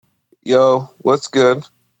Yo, what's good?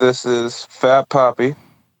 This is Fat Poppy,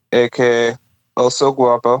 aka Oso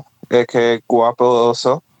Guapo, aka Guapo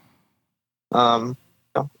Oso. Um,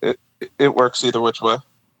 it works either which way.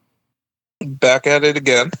 Back at it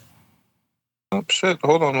again. Oh shit!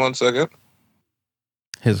 Hold on one second.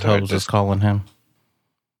 His Sorry, hose is calling him.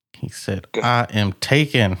 He said, "I am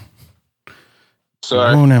taken.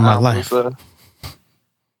 sorry, Ruining my I life."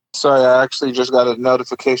 sorry, I actually just got a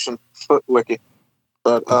notification. Foot wiki,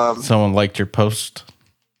 but Someone liked your post.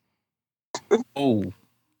 Oh,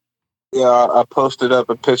 yeah, I posted up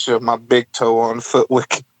a picture of my big toe on Foot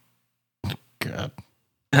wiki. God.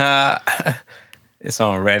 it's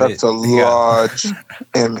on Reddit. That's a large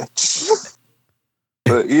image.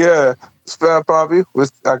 But yeah, it's Fat Poppy.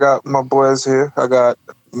 I got my boys here. I got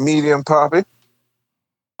Medium Poppy,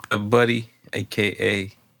 A buddy,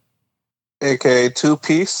 aka aka Two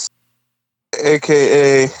Piece,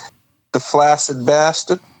 aka the Flaccid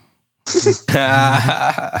Bastard.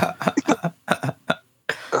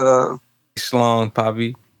 Long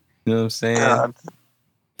Poppy. You know what I'm saying? God.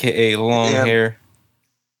 Aka long And- hair.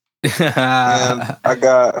 And I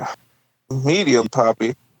got Medium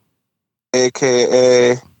Poppy,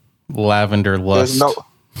 aka Lavender there's lust. no.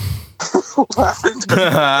 What?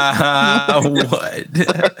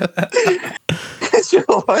 Get your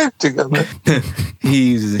life together.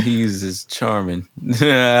 he's just charming. He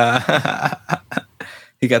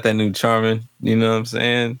got that new charming. You know what I'm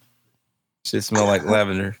saying? Shit smell like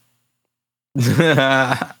lavender.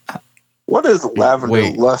 What is lavender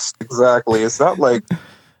Wait. lust exactly? Is that like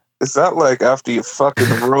after you fuck in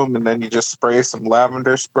the room and then you just spray some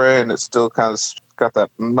lavender spray and it still kind of got that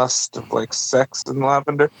must of like sex and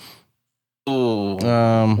lavender?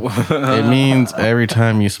 It means every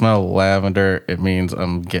time you smell lavender, it means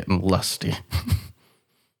I'm getting lusty,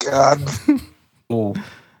 God, Ooh.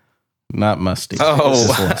 not musty. Oh. It's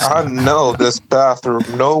just lusty. I know this bathroom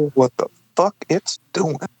know what the fuck it's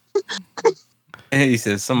doing. He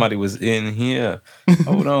said somebody was in here.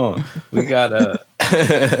 Hold on. We got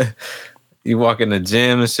you walk in the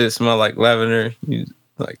gym and shit smell like lavender. You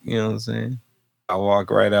know what I'm saying? I walk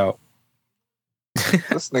right out.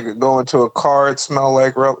 This nigga go into a car, it smell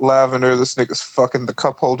like lavender. This nigga's fucking the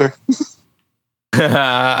cup holder.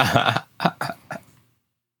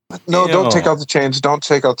 No, don't take out the change. Don't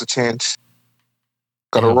take out the change.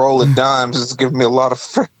 Got a roll of dimes. It's giving me a lot of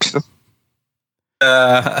friction.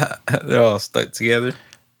 They're all stuck together.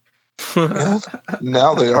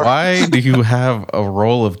 Now they are. Why do you have a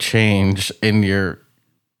roll of change in your?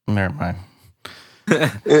 Never mind.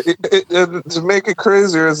 To make it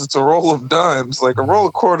crazier is it's a roll of dimes. Like a roll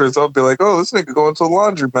of quarters, I'll be like, oh, this nigga going to a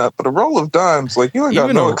laundromat. But a roll of dimes, like you ain't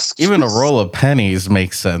got no excuse. Even a roll of pennies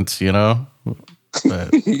makes sense, you know.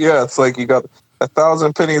 But Yeah, it's like you got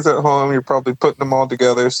 1,000 pennies at home. You're probably putting them all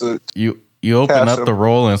together. So you open Cash up 'em. the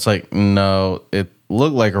roll and it's like, no, it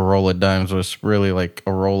looked like a roll of dimes, but it's really like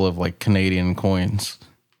a roll of like Canadian coins.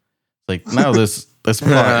 Like now this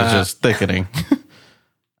plot is just thickening.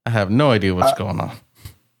 I have no idea what's going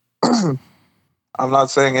on. I'm not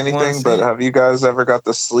saying anything, Wanna but see? have you guys ever got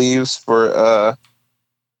the sleeves for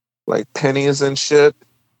like pennies and shit?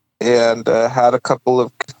 And had a couple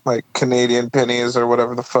of like Canadian pennies or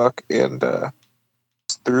whatever the fuck, and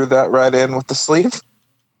threw that right in with the sleeve.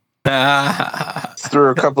 Threw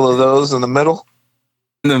a couple of those in the middle.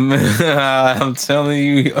 I'm telling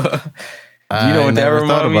you, you know what that never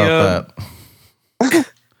thought remind me about of? that.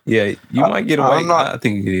 Yeah, you might get away. I'm not- I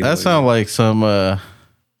think you could get That away. sounds like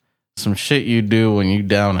some shit you do when you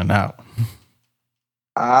down and out.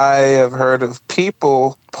 I have heard of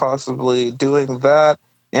people possibly doing that,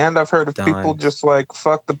 and I've heard of people Dimes. just like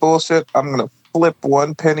fuck the bullshit. I'm gonna flip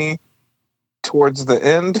one penny towards the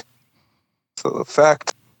end, so the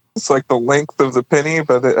fact it's like the length of the penny,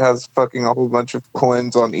 but it has fucking a whole bunch of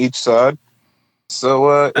coins on each side.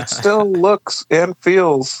 So it still looks and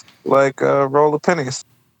feels like a roll of pennies,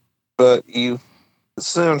 but you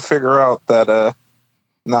soon figure out that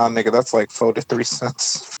nah, nigga, that's like 43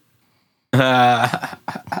 cents.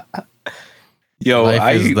 Yo,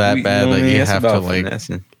 Life is that we- bad know what that I mean? you It's have to about like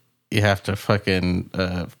finessing. you have to fucking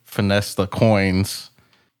finesse the coins.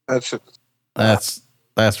 That shit.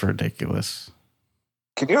 That's ridiculous.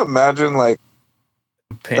 Can you imagine like?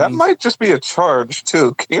 That Pennies. might just be a charge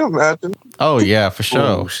too. Can you imagine? Oh yeah, for sure.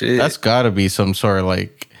 Oh, shit. That's got to be some sort of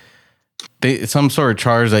like some sort of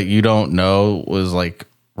charge that you don't know was like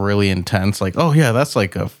really intense. Like, oh yeah, that's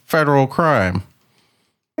like a federal crime.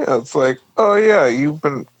 Yeah, it's like, oh yeah, you've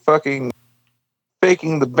been fucking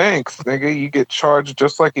faking the bank, nigga. You get charged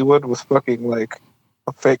just like you would with fucking like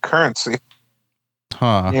a fake currency.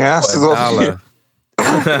 Huh. Yeah, For a dollar.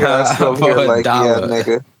 yeah, it's over For here a like, yeah, dollar.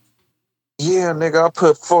 nigga. Yeah, nigga, I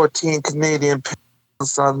put 14 Canadian pennies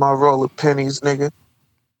inside my roll of pennies, nigga.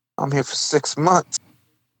 I'm here for 6 months.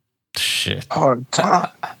 Shit. Hard time.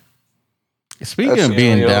 Speaking That's of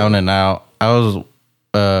being yo. down and out, I was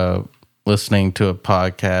listening to a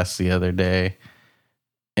podcast the other day,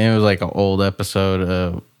 and it was like an old episode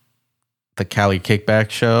of the Cali Kickback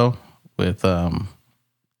Show with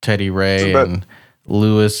Teddy Ray But- and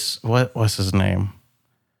Lewis. What's his name?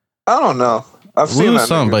 I don't know. I've seen Lewis that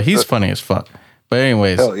some, nigga. but he's funny as fuck. But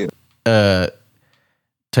anyways, Hell yeah.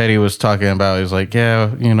 Teddy was talking about, he was like,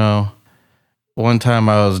 yeah, you know, one time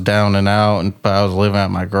I was down and out, but I was living at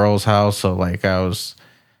my girl's house. So like I was,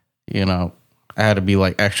 you know, I had to be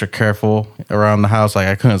like extra careful around the house. Like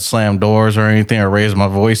I couldn't slam doors or anything or raise my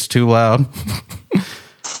voice too loud.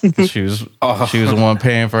 'Cause she was the one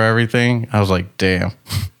paying for everything. I was like, damn.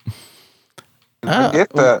 I get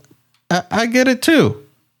that. I get it too.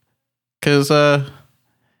 Cause you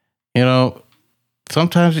know,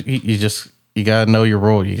 sometimes you gotta know your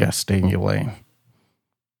role. You gotta stay in your lane.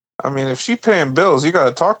 I mean, if she paying bills, you got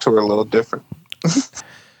to talk to her a little different.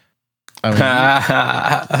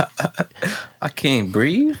 I I can't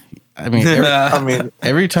breathe. mean, I mean,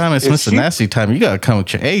 every time it's If Mr. she- Nasty time, you gotta come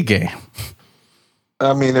with your A game.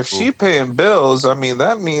 if she paying bills, I mean,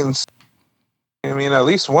 that means, at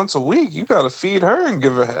least once a week, you got to feed her and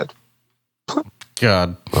give her head.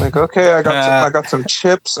 God, Like, okay, I got some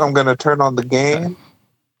chips. I'm gonna turn on the game.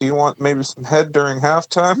 Do you want maybe some head during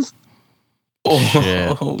halftime?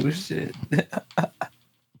 Shit. Oh shit!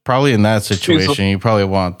 probably in that situation, you probably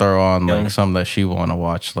want to throw on Yeah. like something that she want to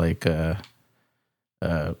watch, like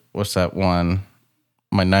what's that one?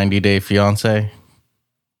 My 90-Day Fiance.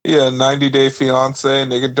 Yeah, 90 Day Fiance,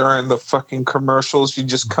 nigga. During the fucking commercials, you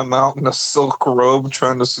just come out in a silk robe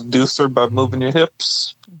trying to seduce her by moving your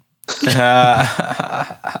hips. This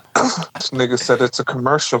nigga said it's a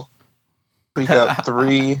commercial. We got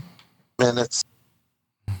 3 minutes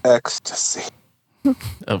ecstasy.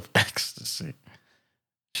 Of ecstasy.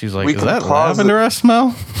 She's like, We is can that pause lavender I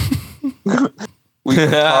smell? We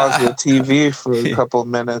can pause the TV for a couple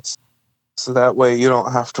minutes, so that way you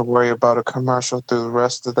don't have to worry about a commercial through the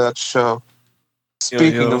rest of that show.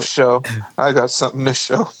 Speaking yo. of show, I got something to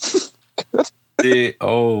show.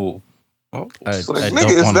 Oh. I She's like, don't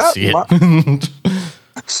 "Nigga, is want to that see my-" it.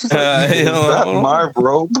 She's like, "Nigga, is that my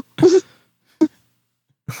robe?"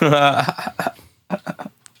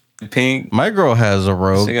 Pink. My girl has a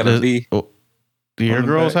robe. She gotta be Do your on the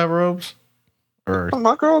girls back. have robes? Or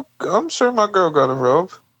My girl, I'm sure my girl got a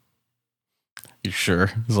robe. you sure?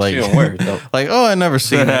 It's like, She don't wear it though. like, oh, I never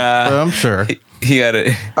seen it, but I'm sure. He got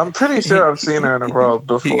it. I'm pretty sure I've seen her in a robe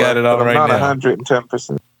before. got it on but I'm right not now.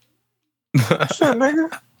 110%. Shit,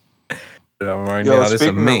 nigga. Right Yo, now, this a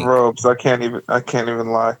speaking of mink. robes, I can't even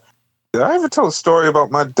lie. Did I ever tell a story about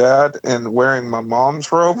my dad and wearing my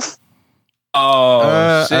mom's robe?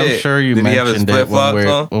 Oh shit! I'm sure you Did he have his mentioned it flip-flops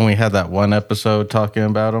on? when we had that one episode talking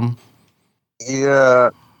about him. Yeah.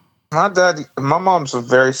 My mom's a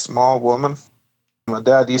very small woman. My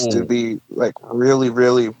dad used to Ooh. be like really,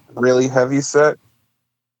 really, really heavy set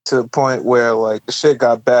to the point where like the shit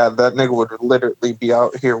got bad. That nigga would literally be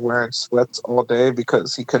out here wearing sweats all day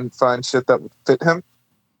because he couldn't find shit that would fit him.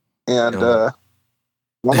 And my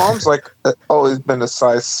mom's like always been a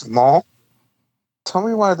size small. Tell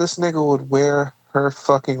me why this nigga would wear her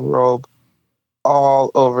fucking robe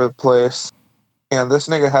all over the place. And this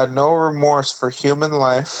nigga had no remorse for human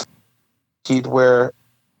life. He'd wear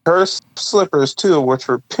her slippers too, which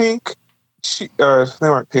were pink. They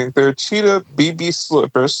weren't pink. They're cheetah BB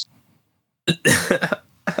slippers.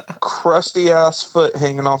 Crusty ass foot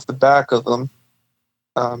hanging off the back of them.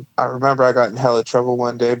 I remember I got in hella trouble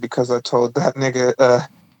one day because I told that nigga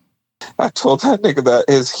that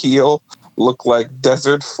his heel looked like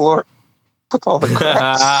desert floor with all the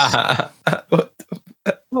cracks.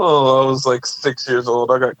 Oh, I was like 6 years old.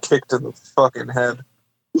 I got kicked in the fucking head.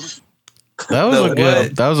 That was No, a good.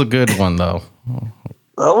 what? That was a good one though.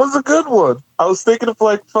 That was a good one. I was thinking of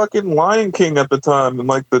like fucking Lion King at the time and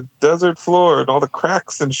like the desert floor and all the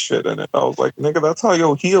cracks and shit in it. I was like, nigga, that's how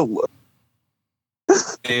your heel look.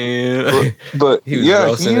 Yeah. But He was yeah, he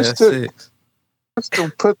roasting used at to, 6. to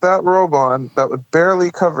put that robe on that would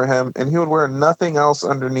barely cover him, and he would wear nothing else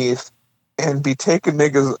underneath and be taking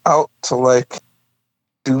niggas out to like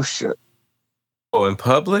do shit Oh, in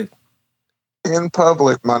public? in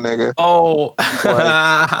public, my nigga. Oh.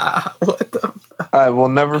 Like- What the? I will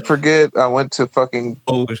never forget. I went to fucking.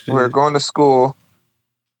 Oh shit. We were going to school.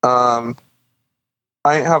 I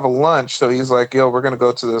didn't have a lunch, so he's like, "Yo, we're gonna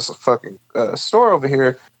go to this fucking store over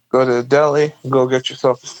here. Go to the deli, go get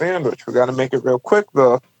yourself a sandwich. We gotta make it real quick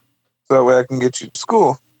though, so that way I can get you to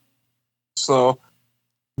school." So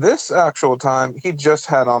this actual time, he just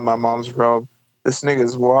had on my mom's robe. This nigga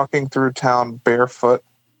is walking through town barefoot.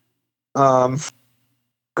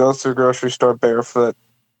 Goes to the grocery store barefoot.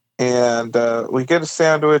 And we get a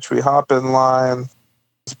sandwich. We hop in line.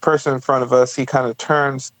 This person in front of us, he kind of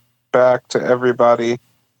turns back to everybody,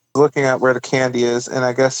 looking at where the candy is. And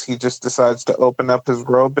I guess he just decides to open up his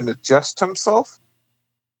robe and adjust himself.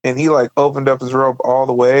 And he like opened up his robe all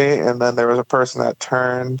the way. And then there was a person that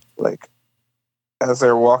turned like as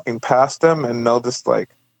they're walking past him and noticed like,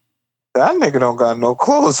 that nigga don't got no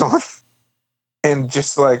clothes on. And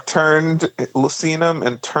just like turned, seen him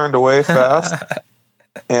and turned away fast.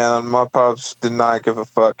 And my pops did not give a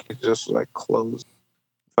fuck. He just like closed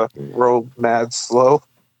fucking robe mad slow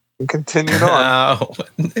and continued on.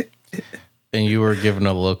 And you were given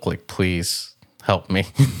a look like, please help me.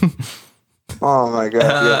 Oh my god,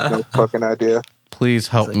 you have no fucking idea. Please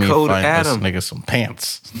help me find Adam. this nigga some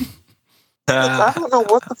pants. I don't know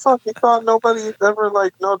what the fuck he thought nobody ever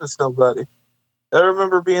like noticed nobody. I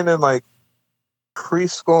remember being in like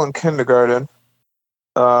preschool and kindergarten.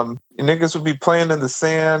 Niggas would be playing in the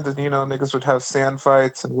sand and niggas would have sand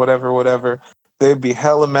fights and whatever. They'd be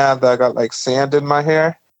hella mad that I got like sand in my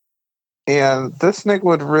hair. And this nigga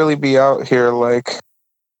would really be out here like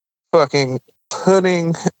fucking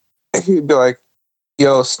he'd be like,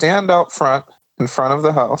 yo, stand out front in front of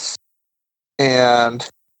the house and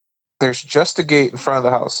there's just a gate in front of the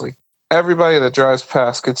house. Like everybody that drives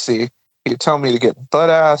past could see. He'd tell me to get butt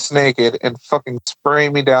ass naked and fucking spray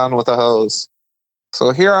me down with a hose.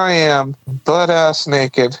 So here I am, butt ass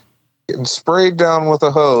naked, getting sprayed down with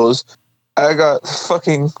a hose. I got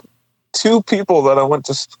fucking two people that I went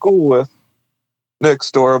to school with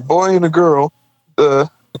next door, a boy and a girl. The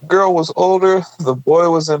girl was older, the boy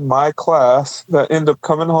was in my class that ended up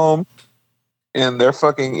coming home. And they're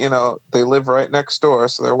fucking, they live right next door,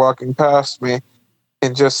 so they're walking past me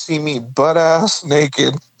and just see me butt ass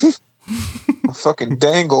naked. A fucking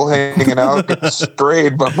dangle hanging out, getting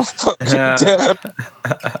sprayed by my fucking dad.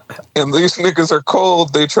 And these niggas are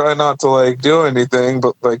cold. They try not to like do anything,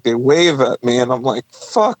 but like they wave at me, and I'm like,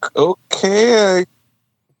 "Fuck, okay." I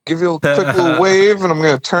give you a quick little wave, and I'm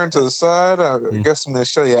gonna turn to the side. I guess I'm gonna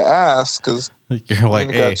show you ass because you're like,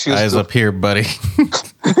 "Hey, eyes up here, buddy."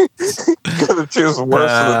 Gotta choose the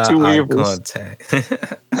worst of the two evils. Contact.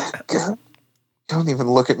 God, don't even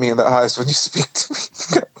look at me in the eyes when you speak to me.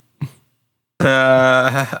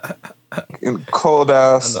 In cold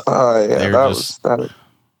ass.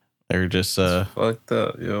 They're just fucked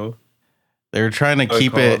up, yo. They were trying to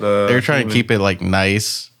keep it. They were trying to keep it like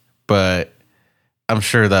nice, but I'm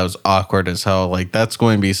sure that was awkward as hell. Like that's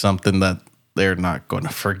going to be something that they're not going to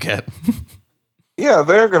forget. Yeah,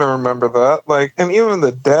 they're gonna remember that. Like, and even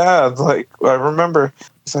the dad. Like, I remember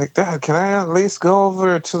he's like, "Dad, can I at least go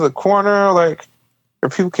over to the corner, like,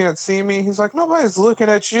 where people can't see me?" He's like, "Nobody's looking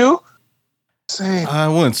at you." I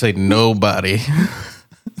wouldn't say nobody.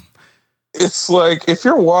 It's like if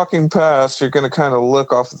you're walking past, you're gonna kind of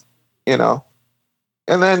look off, and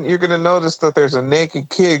then you're gonna notice that there's a naked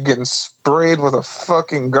kid getting sprayed with a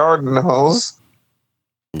fucking garden hose.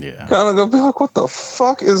 Yeah, kind of gonna be like, "What the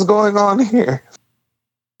fuck is going on here?"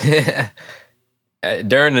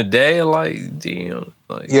 During the day, like, damn,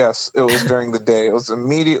 like yes, it was during the day. It was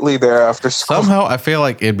immediately there after school. Somehow, I feel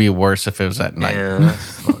like it'd be worse if it was at night. Yeah,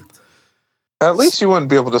 at least you wouldn't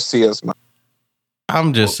be able to see as much.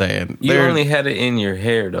 I'm just saying. You only had it in your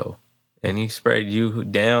hair though, and he sprayed you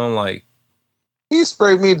down like. He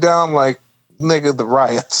sprayed me down like nigga the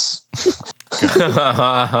riots.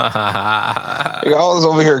 I was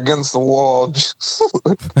over here against the wall, just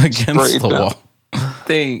against the wall. I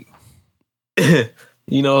think.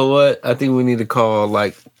 You know what? I think we need to call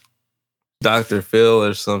like Dr. Phil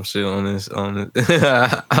or some shit on this on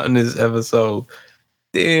this episode.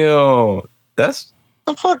 Damn, that's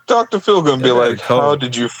the fuck. Dr. Phil gonna be like, cold. How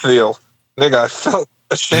did you feel, nigga? I felt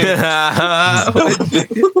ashamed.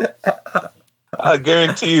 I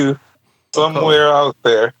guarantee you, somewhere out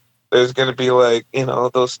there, there's gonna be like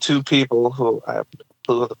those two people who I have no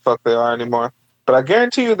clue who the fuck they are anymore. But I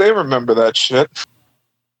guarantee you, they remember that shit.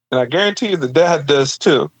 And I guarantee you the dad does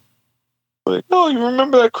too. Like, oh, you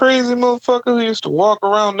remember that crazy motherfucker who used to walk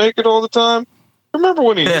around naked all the time? Remember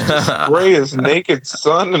when he used to spray his naked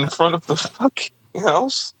son in front of the fucking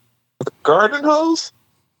house with a garden hose?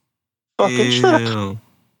 Fucking trip.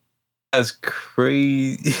 That's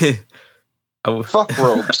crazy. Fuck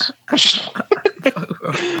robes. He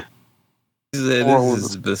said this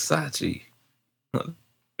is Versace.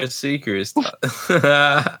 It's secrets.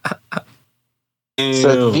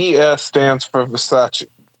 Said VS stands for Versace.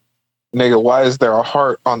 Nigga, why is there a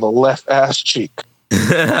heart on the left ass cheek?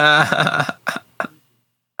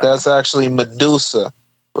 That's actually Medusa,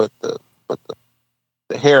 but the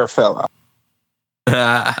hair fell out.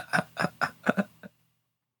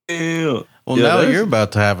 Ew. Well, Yeah, now that's- you're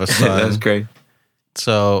about to have a son. That's great.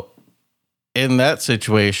 So, in that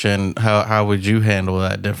situation, how would you handle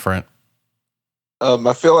that different?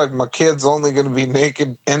 I feel like my kid's only going to be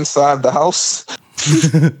naked inside the house.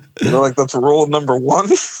 Like that's rule number one.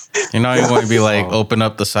 You're not even going to be like, Oh. open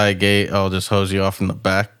up the side gate. I'll just hose you off in the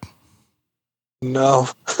back. No,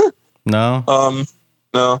 No.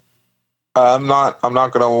 no. I'm not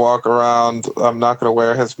going to walk around. I'm not going to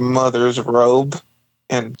wear his mother's robe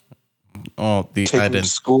and Oh, take I him to didn't.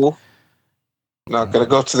 school. Not going to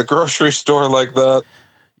go to the grocery store like that.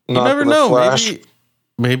 You Not never gonna know. flash.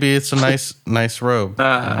 Maybe it's a nice robe.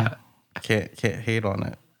 Ah. Can't hate on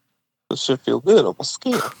it. This should feel good on my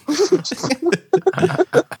skin.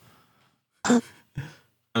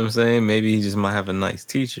 I'm saying maybe he just might have a nice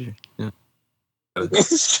teacher. Yeah.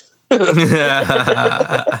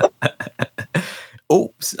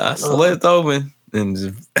 Oops, I slipped open and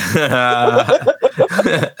just that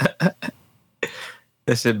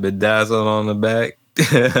shit bedazzled on the back.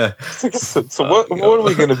 So what are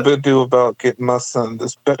we going to do about getting my son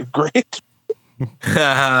this better grade?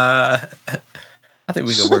 I think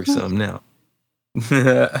we can work something now.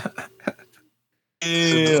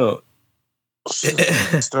 Ew.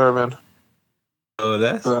 Disturbing. Oh,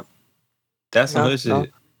 that's some No, hood shit. no.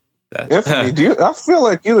 That's- Infamy, I feel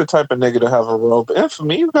like you're the type of nigga to have a robe.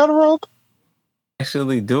 Infamy, you got a robe?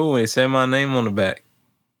 actually do it. Say my name on the back.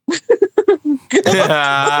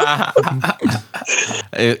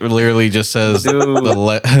 It literally just says Dude.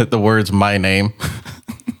 the words "my name."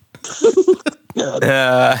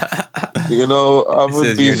 Yeah. You know, It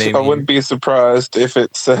says your name I here. wouldn't be surprised if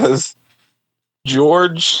it says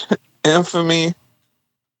George, Infamy,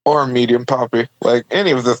 or Medium Poppy. Like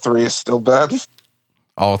any of the three is still bad.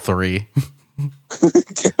 All three.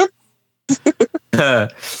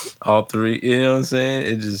 All three, you know what I'm saying?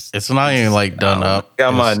 It just It's not even like done up.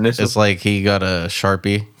 Got my It's- initials. It's like he got a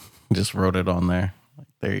Sharpie, just wrote it on there.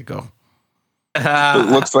 There you go. It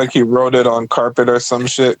looks like he wrote it on carpet or some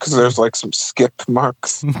shit because there's like some skip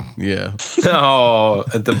marks. Yeah. oh,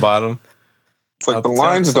 at the bottom. It's like the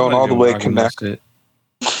lines don't all the way connect.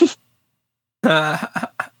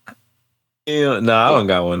 Yeah, no, I don't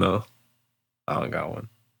got one though. I don't got one.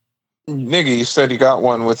 Nigga, you said you got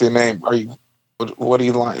one with your name. What are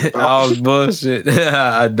you lying about? Oh bullshit!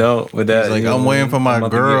 I don't. With that, He's like, you know I'm what I waiting mean? for my I'm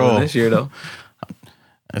about to get one girl. this year though.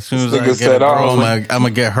 As soon as This I nigga get a said, girl, "Oh, I'm gonna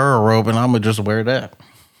get her a robe, and I'm gonna just wear that.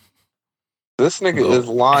 This nigga No. is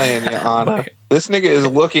lying, Your Honor. This nigga is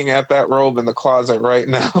looking at that robe in the closet right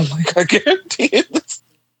now. Like, I guarantee it. This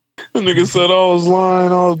nigga said I was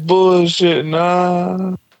lying, I was bullshit.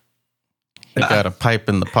 Nah. He got a pipe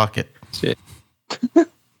in the pocket Shit.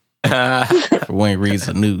 for when he reads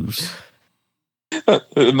the news.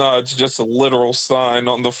 No, it's just a literal sign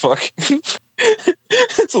on the fucking.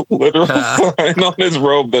 It's a literal sign on his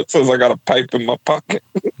robe that says I got a pipe in my pocket.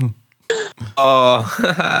 Oh,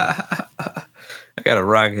 I got a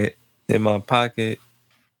rocket in my pocket.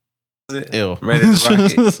 Ew. Ready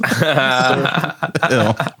to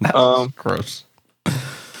rocket. Ew. Gross.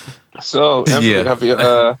 So, Yeah.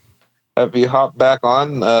 have you hopped back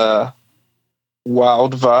on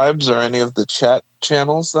Wild Vibes or any of the chat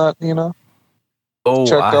channels that Oh,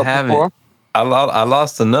 checked I out haven't. before? I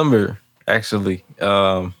lost the number actually. I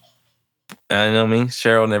know what I mean.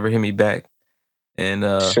 Cheryl never hit me back, and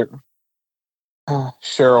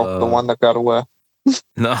Cheryl, the one that got away.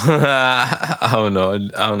 no, I don't know.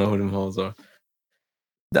 I don't know who them hoes are.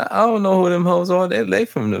 I don't know who them hoes are. They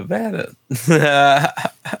from Nevada.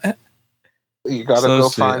 You gotta Some go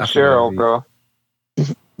shit, find I forgot Cheryl, who- bro.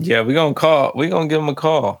 Yeah, we gonna call. We gonna give them a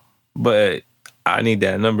call, but I need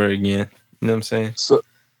that number again. You know what I'm saying? So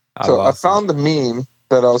I lost it. found the meme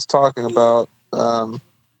that I was talking about,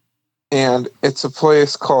 and it's a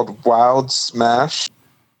place called Wild Smash.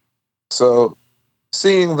 So,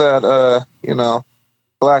 seeing that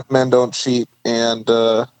black men don't cheat and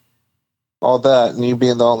all that, and you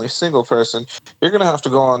being the only single person, you're gonna have to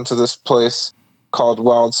go on to this place called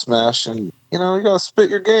Wild Smash, and you gotta spit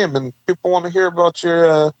your game, and people want to hear about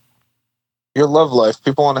your love life.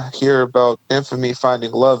 People want to hear about Infamy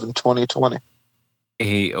finding love in 2020.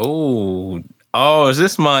 Hey, oh, is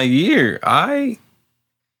this my year?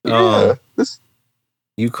 Yeah,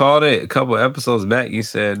 You called it a couple episodes back. You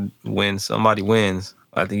said when somebody wins.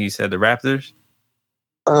 I think you said the Raptors.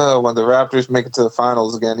 when the Raptors make it to the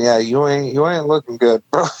finals again, yeah, you ain't looking good,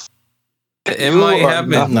 bro. It You might are happen.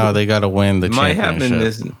 not- No, they gotta win the It might happen championship.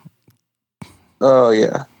 this. Oh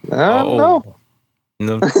yeah, I don't know. You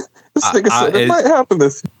know, This nigga said it might happen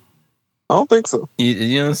this year. I don't think so.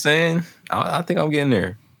 you know what I'm saying? I think I'm getting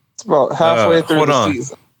there. It's about halfway through hold the on.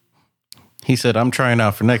 season. He said, "I'm trying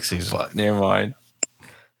out for next season." Fuck, never mind.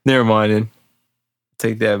 Then.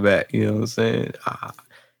 Take that back. You know what I'm saying?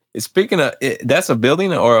 Speaking of it, that's a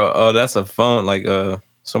building or that's a phone, like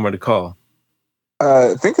somewhere to call.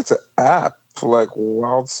 I think it's an app for like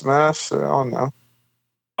Wild Smash. I don't know.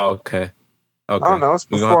 Okay. I don't know. It's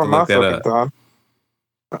before my fucking time.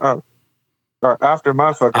 Or after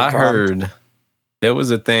my fucking time. I heard there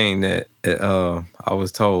was a thing that I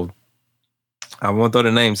was told. I won't throw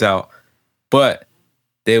the names out, but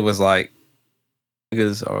they was like,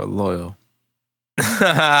 niggas are loyal.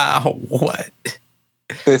 What?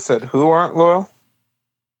 They said who aren't loyal?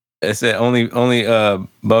 They said only bum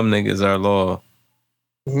niggas are loyal.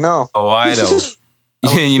 No. Oh, why though?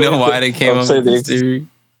 You know why they came up with this theory?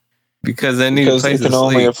 Because they need a place to sleep.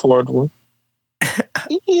 Only afford one.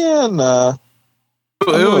 Yeah, nah.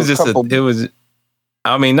 It was just it was.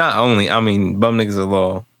 I mean, not only. I mean, bum niggas are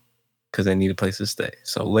loyal because they need a place to stay.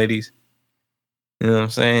 So, ladies, you know what I'm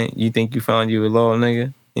saying? You think you found you a loyal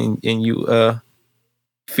nigga and you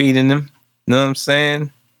feeding them? You know what I'm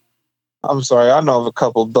saying? I'm sorry, I know of a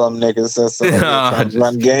couple bum niggas that's trying to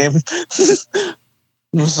run game.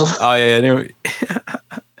 Oh yeah,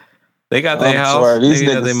 they got their house. Sorry, these they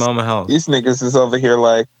niggas, got their mama house. These niggas is over here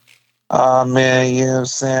like, man, you know what I'm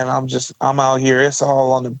saying? I'm out here. It's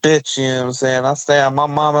all on the bitch, you know what I'm saying? I stay at my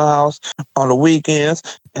mama house on the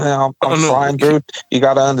weekends and I'm flying through. You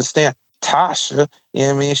got to understand, Tasha, you know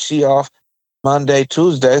what I mean? She off Monday,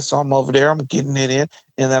 Tuesday, so I'm over there. I'm getting it in.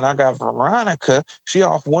 And then I got Veronica. She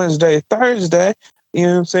off Wednesday, Thursday. You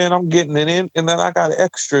know what I'm saying? I'm getting it in. And then I got an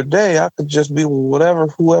extra day. I could just be with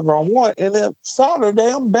whoever I want. And then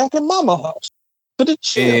Saturday, I'm back in mama house for the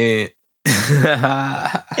chill.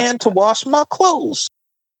 And to wash my clothes.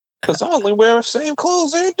 Because I only wear the same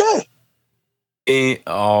clothes every day.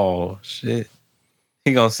 Oh, shit.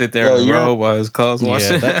 He gonna sit there in the robe while his clothes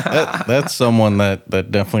washing. Yeah, that's someone that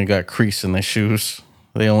definitely got crease in their shoes.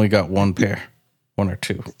 They only got one pair. One or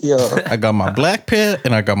two. Yeah. I got my black pair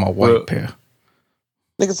and I got my white pair.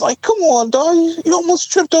 Niggas like, come on, dog. You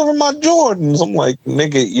almost tripped over my Jordans. I'm like,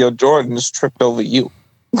 nigga, your Jordans tripped over you.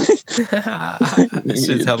 This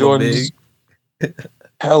shit's hella big.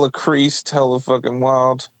 Hella creased, hella fucking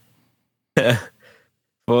wild.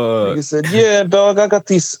 Nigga said, yeah, dog, I got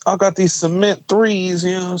these cement threes,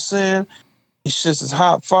 you know what I'm saying? These shits is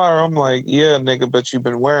hot fire. I'm like, yeah, nigga, but you've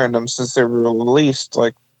been wearing them since they were released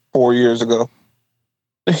like 4 years ago.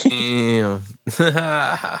 Damn.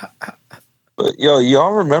 But yo,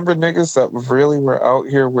 y'all remember niggas that really were out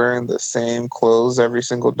here wearing the same clothes every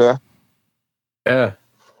single day? Yeah.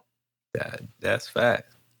 That's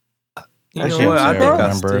fact. You know what? I think I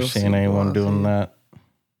remember seeing anyone doing that.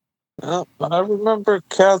 I remember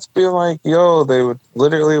cats being like, yo, they would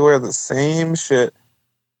literally wear the same shit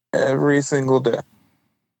every single day.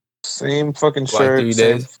 Same fucking shirt. Like 3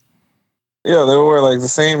 days? Yeah, they would wear like the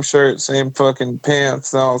same shirt, same fucking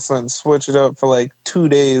pants, and all of a sudden switch it up for like 2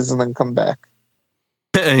 days and then come back.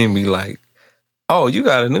 And be like, oh, you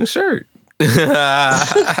got a new shirt.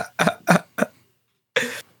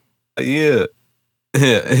 Yeah.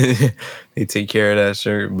 They take care of that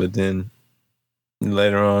shirt, but then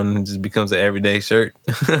later on it just becomes an everyday shirt.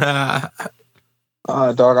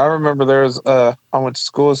 Dog, I remember I went to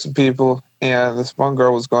school with some people and this one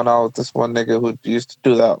girl was going out with this one nigga who used to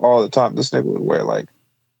do that all the time. This nigga would wear like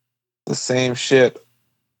the same shit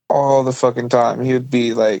all the fucking time. He would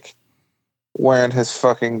be like wearing his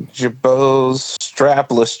fucking jabots,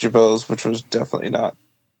 strapless jabots, which was definitely. Nigga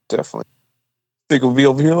would be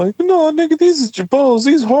over here like, no, nigga, these is jabots.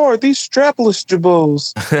 These hard. These strapless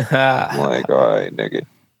jabots. I'm like, all right, nigga.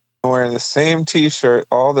 Wearing the same t-shirt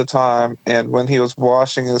all the time, and when he was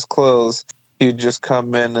washing his clothes, he'd just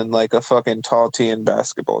come in like a fucking tall tee and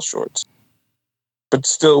basketball shorts. But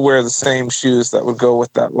still wear the same shoes that would go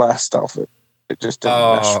with that last outfit. It just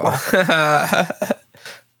didn't mesh well.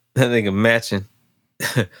 That nigga matching.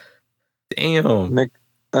 Damn. That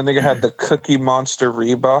nigga had the Cookie Monster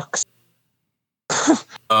Reeboks.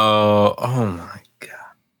 Oh my god.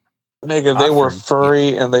 Nigga, they were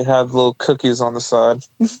furry and they had little cookies on the side.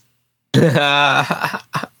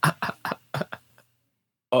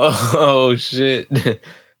 Oh shit. The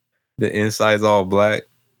inside's all black.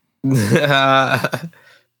 You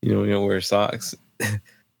don't wear socks.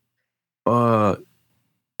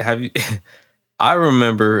 Have you I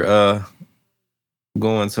remember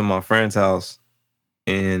going to my friend's house,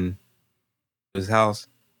 and his house,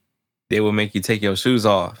 they would make you take your shoes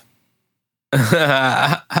off. And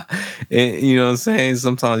And you know what I'm saying?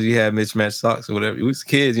 Sometimes you had mismatched socks or whatever. We was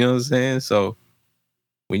kids, you know what I'm saying? So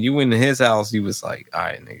when you went to his house, you was like, all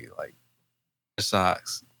right, nigga, like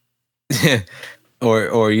socks.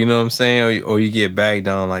 or you know what I'm saying? Or you get bagged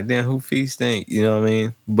on like, damn, who feet stink? You know what I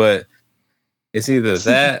mean? But it's either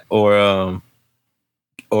that or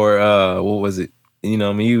what was it? You know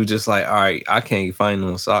what I mean? You were just like, all right, I can't find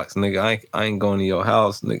no socks, nigga. I ain't going to your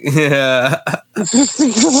house, nigga.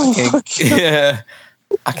 Yeah.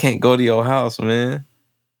 I can't go to your house, man.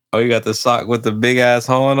 Oh, you got the sock with the big ass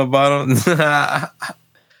hole on the bottom?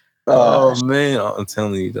 Oh man, I'm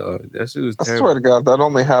telling you, dog. That shit was terrible. I swear to God, that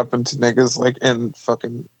only happened to niggas like in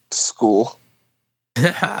fucking school.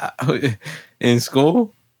 In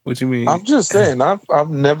school? What you mean? I'm just saying, I've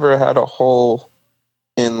never had a hole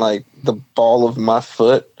in like the ball of my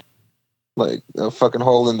foot, like a fucking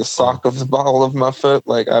hole in the sock of the ball of my foot.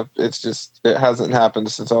 Like it hasn't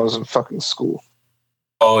happened since I was in fucking school.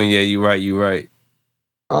 Oh yeah, you're right.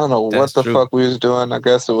 I don't know what the fuck we was doing. I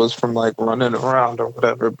guess it was from like running around or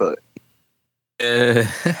whatever, but it's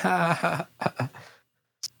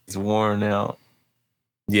worn out.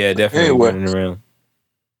 Yeah, definitely running around.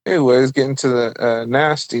 Anyways, getting to the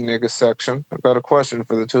nasty nigga section. I've got a question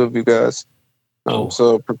for the two of you guys.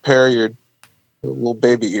 So prepare your little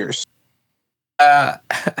baby ears.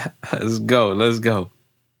 Let's go.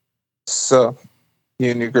 So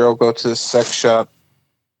you and your girl go to the sex shop.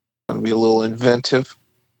 Gonna be a little inventive.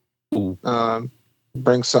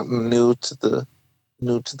 Bring something new to the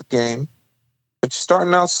game, but you're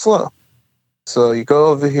starting out slow. So you go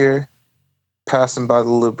over here, passing by the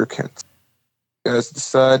lubricants. You guys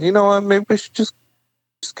decide, you know what? Maybe we should just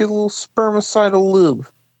get a little spermicidal lube.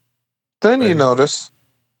 Then you notice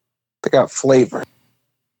they got flavor.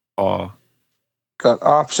 Oh, got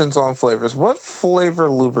options on flavors. What flavor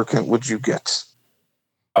lubricant would you get?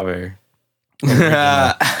 Strawberry.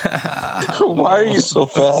 Why are you so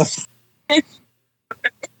fast?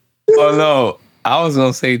 Oh no, I was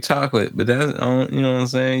gonna say chocolate, but that's you know what I'm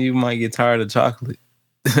saying. You might get tired of chocolate.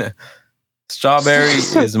 Strawberry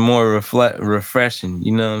is more refreshing.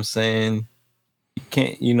 You know what I'm saying. You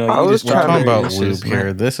can't, you know. I was talking about lube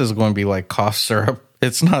here. This is going to be like cough syrup.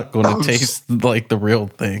 It's not going to taste like the real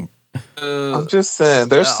thing. I'm just saying,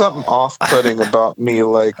 there's something off-putting about me,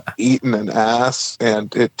 like eating an ass,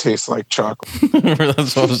 and it tastes like chocolate.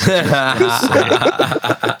 That's what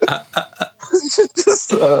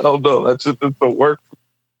I don't know. That's just the work.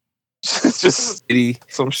 Just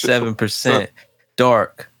 87%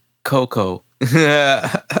 dark cocoa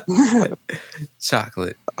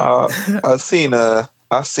chocolate. I've seen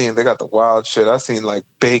they got the wild shit. I've seen like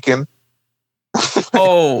bacon.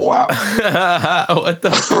 Oh wow! What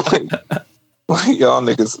the fuck? Like, y'all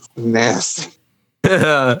niggas is nasty.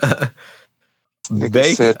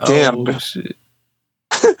 Niggas said, "Damn, shit."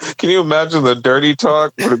 Can you imagine the dirty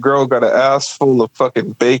talk where the girl got an ass full of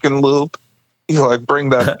fucking bacon lube? You like,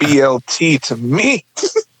 bring that BLT to me.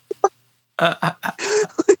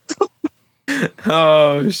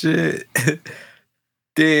 Oh shit!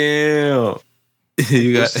 Damn.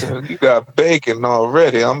 You got bacon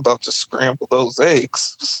already. I'm about to scramble those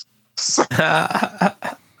eggs.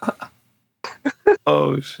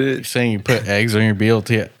 Oh shit! You're saying you put eggs on your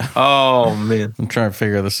BLT? Oh man, I'm trying to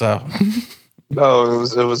figure this out. No,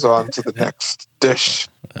 it was on to the next dish.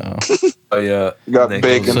 Oh yeah, you got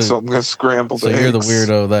bacon, so I'm gonna scramble the eggs. So you're the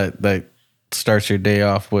weirdo that starts your day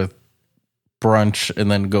off with brunch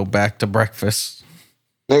and then go back to breakfast.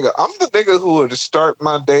 Nigga, I'm the nigga who would start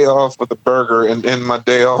my day off with a burger and end my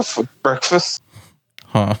day off with breakfast.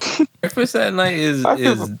 Huh? Breakfast at night is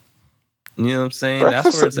you know what I'm saying? Breakfast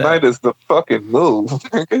That's where it's at night is the fucking move.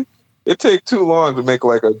 It takes too long to make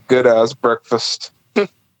like a good ass breakfast.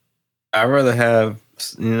 I'd rather have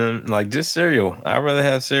like just cereal. I'd rather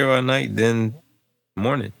have cereal at night than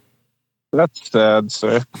morning. That's sad,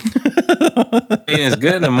 sir. I mean, it's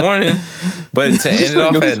good in the morning, but to end it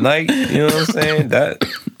off at night, you know what I'm saying? That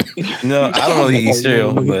I don't really eat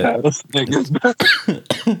cereal, but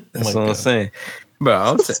that's what I'm saying.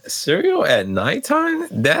 Bro, cereal at nighttime?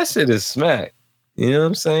 That shit is smack. You know what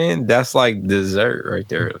I'm saying? That's like dessert right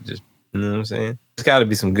there. Just you know what I'm saying? It's got to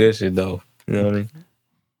be some good shit though. You know what I mean?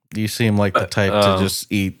 You seem like the type to just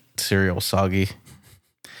eat cereal soggy.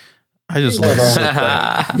 I just love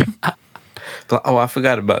it. Oh, I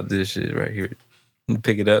forgot about this shit right here.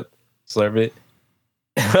 Pick it up, slurp it.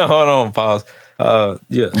 Hold on, pause.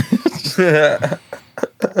 Yeah.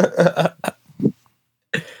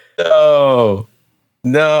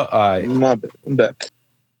 No, all right. I'm back.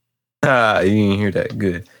 You didn't hear that.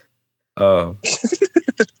 Good.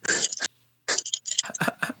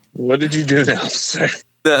 What did you do now, sir?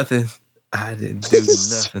 Nothing. I didn't do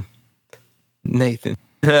nothing. Nathan.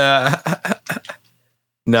 Nah.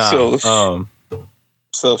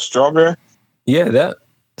 So strawberry. Yeah,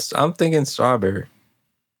 I'm thinking strawberry.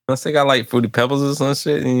 Unless they got like Fruity Pebbles or some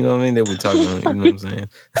shit, you know what I mean? They were talking, you know what I'm saying?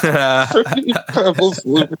 Fruity Pebbles.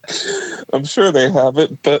 I'm sure they have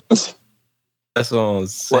it, but That's what I'm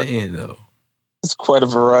saying, though. it's quite a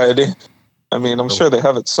variety. I mean, I'm sure they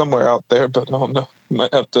have it somewhere out there, but I don't know. You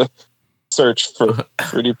might have to search for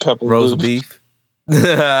Fruity Pebble Roast lube. beef.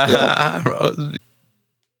 Yeah.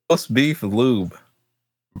 Roast beef lube.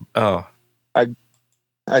 Oh,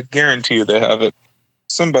 I guarantee you they have it.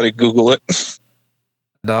 Somebody Google it.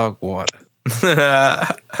 dog water.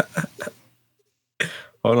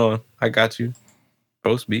 Hold on, I got you.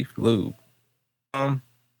 Roast beef lube.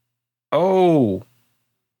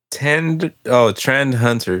 Trend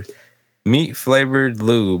Hunter. Meat flavored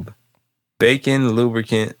lube. Bacon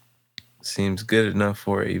lubricant seems good enough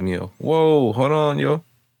for a meal. Whoa, hold on, yo.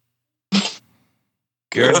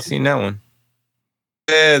 You already seen that one.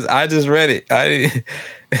 Yes, I just read it.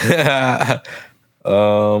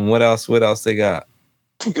 What else they got?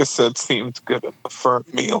 I think it said seems good at the firm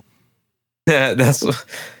meal. That's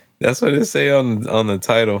what it say on the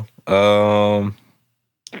title.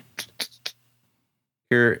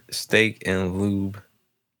 Here, steak and lube.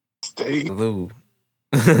 Steak. Lube.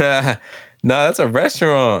 No, that's a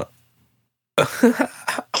restaurant.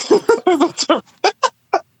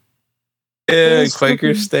 Yeah,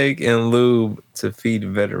 Quaker steak and lube to feed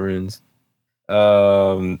veterans.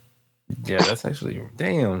 Yeah, that's actually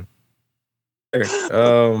damn.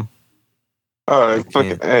 All right,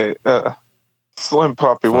 fucking hey, Slim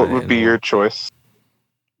Poppy, what would be your choice?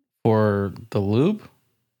 For the lube?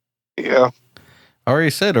 Yeah. I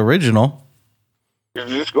already said original. You're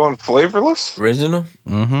just going flavorless? Original?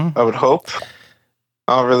 Mm-hmm. I would hope.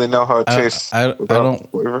 I don't really know how it tastes. I don't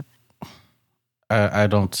flavor. I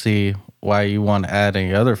don't see why you want to add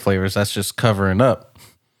any other flavors. That's just covering up.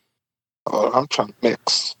 Oh, I'm trying to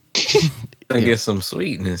mix. I get some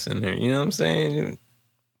sweetness in there. You know what I'm saying?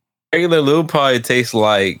 Regular lube probably tastes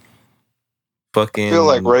like fucking. I feel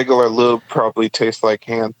like regular lube probably tastes like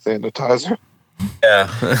hand sanitizer. Yeah.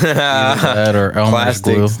 That or Elmer's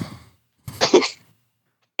glue.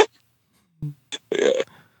 Yeah.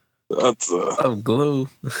 That's of glue.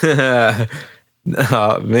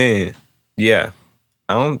 Oh man. Yeah.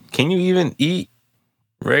 Can you even eat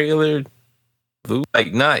regular lube?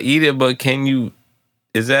 Like not eat it, but can you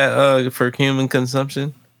is that for human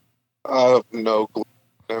consumption? No glue.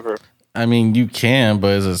 Never. I mean you can,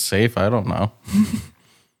 but is it safe? I don't know.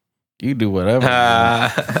 You do whatever.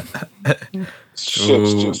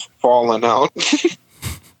 Shit's just falling out.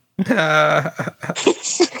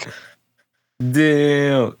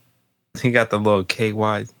 Damn. He got the little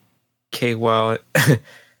KY.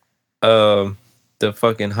 The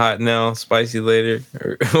fucking hot now, spicy later.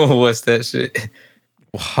 Or what's that shit?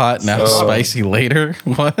 Hot now, spicy later?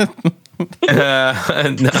 What? Nah.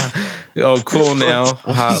 Oh, cool now.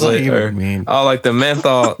 Hot later. Oh, like the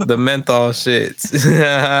menthol shits.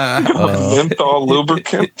 Menthol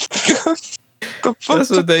lubricant. That's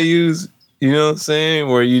what they use. You know what I'm saying?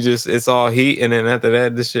 Where you just it's all heat, and then after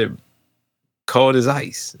that, this shit cold as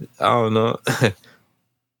ice. I don't know.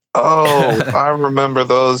 Oh, I remember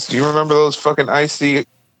those. Do you remember those fucking icy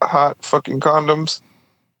hot fucking condoms?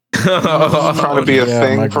 Trying to be a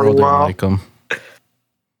thing for a while. Like them.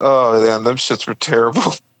 Oh, yeah, them shits were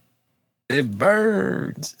terrible. It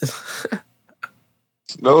burns.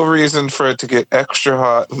 No reason for it to get extra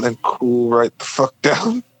hot and then cool right the fuck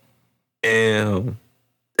down. Damn.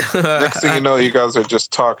 Next thing you know, you guys are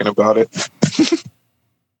just talking about it.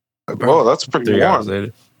 Whoa, that's pretty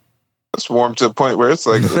warm. It's warm to the point where it's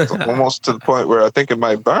like it's almost to the point where I think it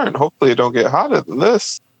might burn. Hopefully, it don't get hotter than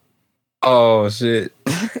this. Oh shit.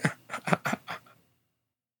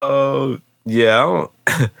 Oh yeah,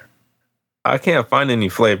 I can't find any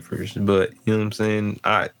flavors, but you know what I'm saying.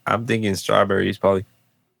 I'm thinking strawberries probably.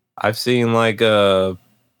 I've seen like at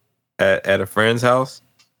a friend's house.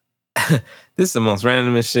 This is the most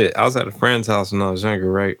randomest shit. I was at a friend's house when I was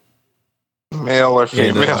younger, right? Male or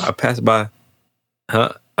female? And, I passed by.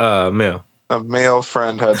 Male. A male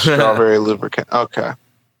friend had strawberry lubricant. Okay.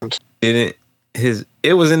 It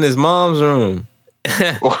was in his mom's room.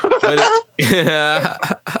 It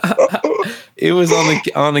was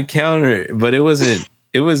on the counter, but it wasn't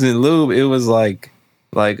lube. It was like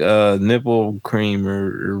nipple cream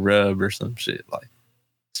or rub or some shit like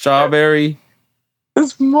strawberry.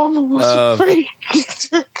 His mama was a freak.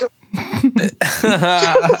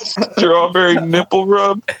 Strawberry nipple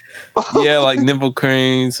rub. Yeah, like nipple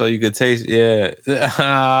cream, so you could taste. Yeah,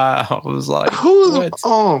 I was like, "Who's?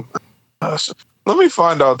 Oh my gosh, Let me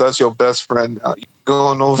find out that's your best friend now. You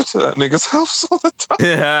going over to that nigga's house all the time.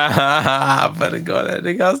 I better go to that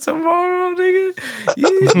nigga house tomorrow, nigga.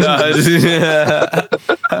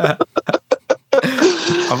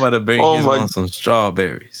 I'm gonna bring his on some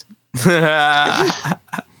strawberries.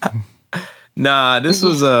 Nah, this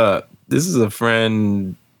is a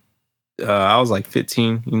friend. I was like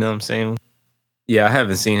 15. You know what I'm saying? Yeah, I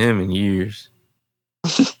haven't seen him in years.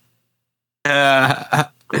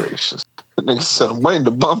 Gracious. The nigga said, I'm waiting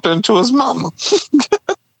to bump into his mama.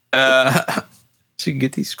 She can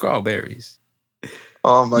get these strawberries.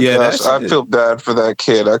 Oh my gosh, I feel bad for that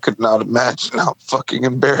kid. I could not imagine how fucking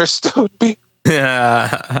embarrassed it would be.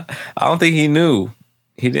 I don't think he knew.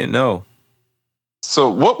 He didn't know. So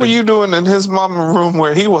what were you doing in his mama room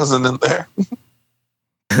where he wasn't in there?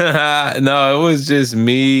 No, it was just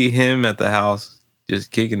me, him at the house,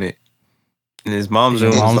 just kicking it. And his mom's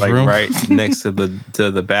room was like right next to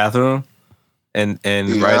the bathroom, and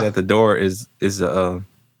right at the door is the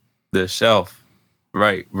shelf,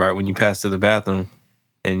 right when you pass to the bathroom,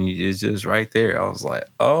 and it's just right there. I was like,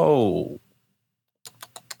 oh.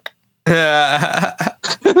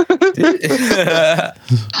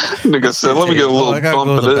 Nigga said, let me get a little I gotta bump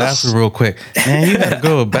go of to the this. bathroom real quick. Man, you gotta go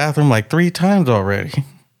to the bathroom like 3 times already.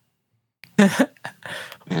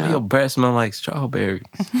 Your breath smell like strawberries.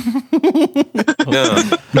 Are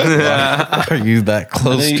you that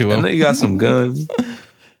close to him? I know you got some guns.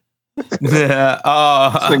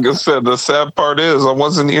 Nigga said the sad part is I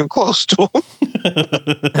wasn't even close to him.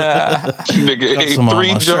 Nigga ate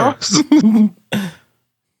 3 jars.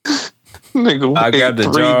 Nigga ate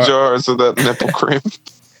 3 jars of that nipple cream.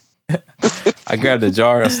 I grabbed a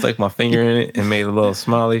jar, I stuck my finger in it and made a little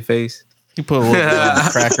smiley face. You put a little bit of the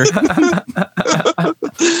cracker.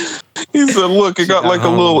 He said, look, it got like a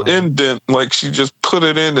little indent. Like she just put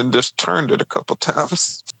it in and just turned it a couple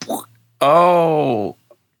times. Oh,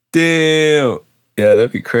 damn. Yeah,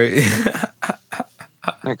 that'd be crazy.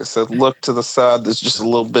 Nigga said, look to the side. There's just a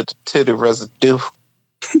little bit of titty residue.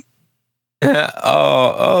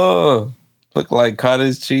 Oh. Look like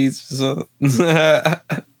cottage cheese or something.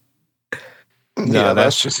 No,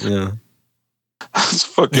 that's just... Yeah. That's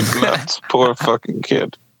fucking nuts. Poor fucking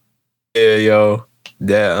kid. Yeah, yo.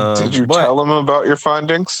 That, did you tell him about your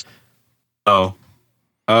findings? Oh.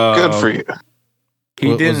 Good for you.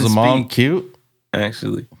 Was the mom cute?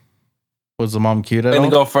 Actually. Was the mom cute at all? I'm going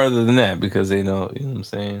to go further than that because they know, you know what I'm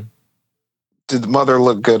saying? Did the mother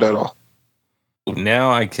look good at all?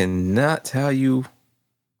 Now I cannot tell you.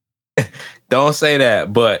 Don't say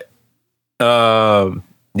that, but yeah.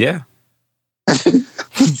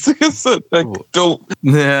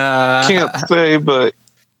 Can't say, but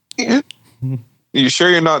yeah. You sure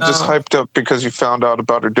you're not just hyped up because you found out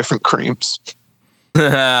about her different creams? No,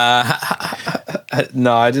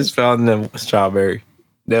 I just found them strawberry.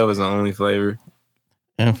 That was the only flavor.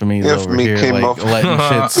 Infamy's over here, like letting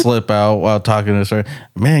shit slip out while talking to her.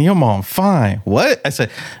 Man, your mom fine. What? I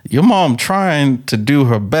said, your mom trying to do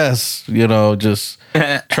her best, you know, just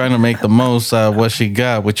trying to make the most out of what she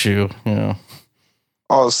got with you, you know.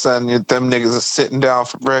 All of a sudden, them niggas are sitting down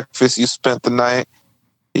for breakfast. You spent the night.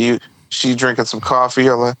 She drinking some coffee.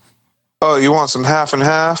 You're like, oh, you want some half and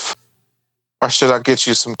half? Or should I get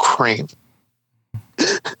you some cream?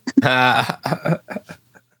 A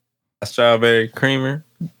strawberry creamer.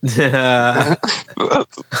 That's the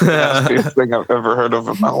nastiest thing I've ever heard of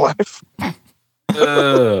in my life.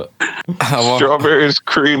 Strawberries,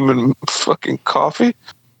 cream, and fucking coffee.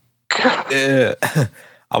 Yeah.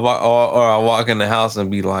 I walk in the house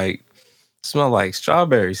and be like, smell like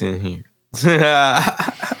strawberries in here.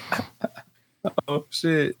 Oh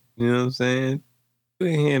shit. You know what I'm saying? Get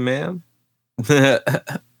in here, man.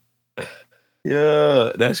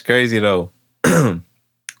 Yeah, that's crazy though.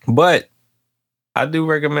 But I do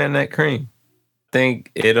recommend that cream. I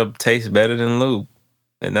think it'll taste better than lube.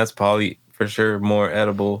 And that's probably for sure more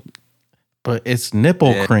edible. But it's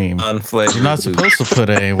nipple cream. Unflavored. You're not supposed to put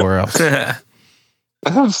it anywhere else.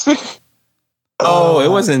 Oh, it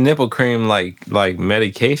wasn't nipple cream like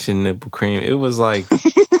medication nipple cream. It was like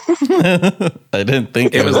I didn't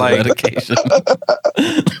think it was like medication.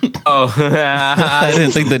 Oh, I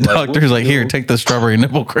didn't think the doctor's like, here, take the strawberry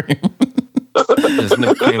nipple cream. There's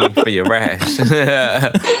nipple cream for your rash. Put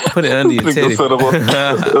it under your titty. It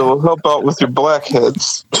will help out with your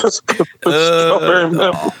blackheads. Just put strawberry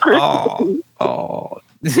nipple cream.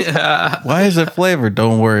 Why is it flavored?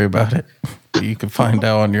 Don't worry about it. You can find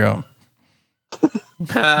out on your own.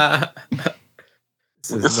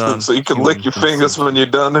 So you can lick your fingers when you're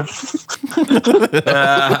done.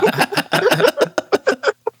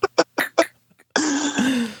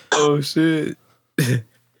 Oh shit.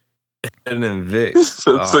 And then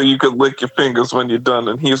Vicks. So you could lick your fingers when you're done,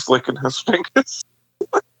 and he's licking his fingers.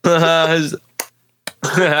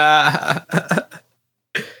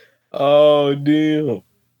 Oh damn.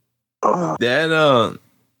 Oh, That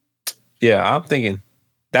yeah, I'm thinking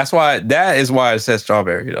that is why it says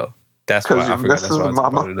strawberry though. That's why 'cause I you forgot. That's missing why I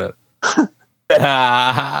mama. put it up.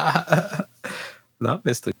 Not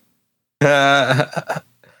Mr. That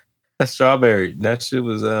strawberry. That shit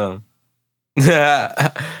was I'm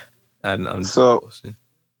So-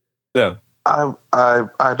 yeah. I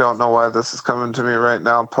don't know why this is coming to me right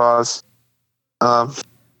now. Pause. I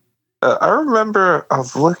remember I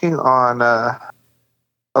was looking on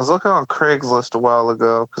Craigslist a while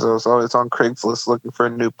ago because I was always on Craigslist looking for a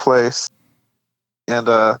new place, and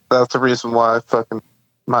that's the reason why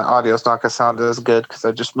my audio's not gonna sound as good because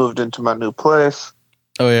I just moved into my new place.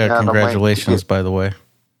 Oh yeah, And I'm waiting to congratulations, by the way.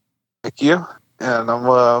 Thank you. And I'm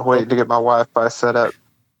waiting to get my Wi-Fi set up.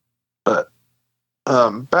 But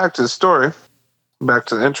back to the story. Back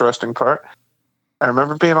to the interesting part. I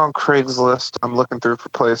remember being on Craigslist. I'm looking through for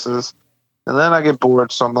places. And then I get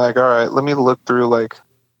bored. So I'm like, all right, let me look through like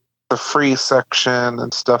the free section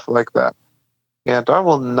and stuff like that. And I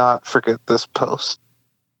will not forget this post.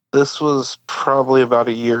 This was probably about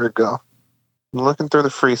a year ago. I'm looking through the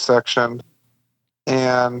free section.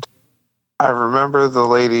 And I remember the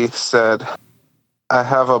lady said, I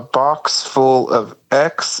have a box full of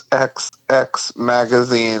XXX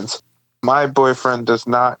magazines. My boyfriend does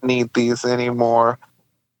not need these anymore.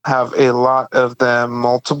 Have a lot of them,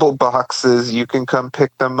 multiple boxes. You can come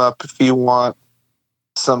pick them up if you want.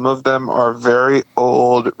 Some of them are very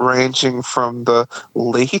old, ranging from the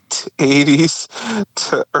late 80s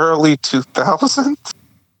to early 2000s.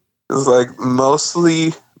 It's like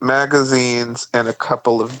mostly magazines and a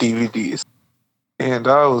couple of DVDs. And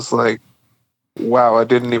I was like, wow, I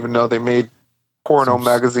didn't even know they made porno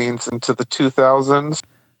magazines into the 2000s.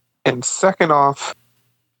 And second off,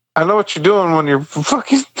 I know what you're doing when you're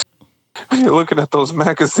looking at those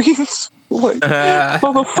magazines. Like,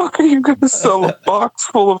 motherfucker, you're gonna sell a box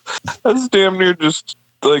full of. That's damn near just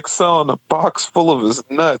like selling a box full of his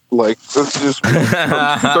nut. Like, that's just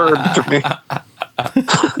absurd to me.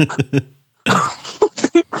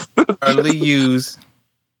 Hardly used.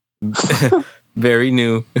 Very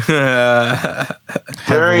new. Very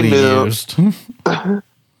Heavily new. used.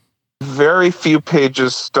 Very few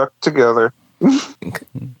pages stuck together.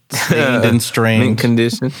 Stained and strained. Mint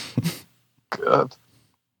condition. God.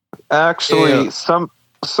 Actually, Yeah.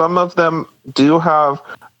 some of them do have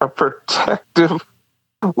a protective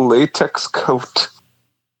latex coat.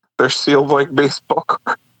 They're sealed like baseball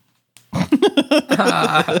cards.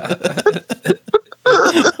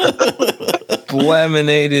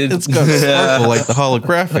 Laminated. It's got sparkle like the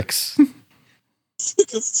holographics.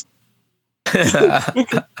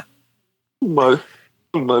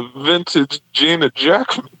 my vintage Janet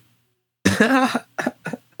Jackman.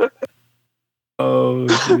 Oh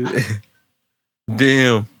shit.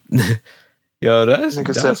 Damn. Yo, that's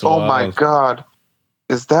Nigga said, "Oh my god,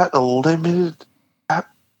 is that a limited?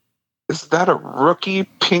 Is that a rookie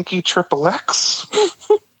Pinky Triple X?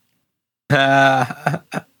 god.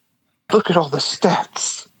 Look at all the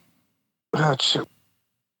stats." Oh shit.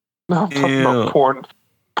 No, I'm talking Ew. about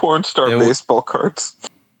porn star They- baseball cards.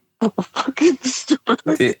 Fucking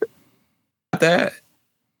stupid. That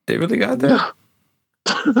they really got that?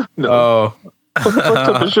 No. Oh. What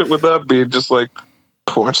type of shit would that be? Just like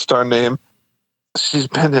porn star name. She's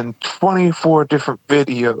been in 24 different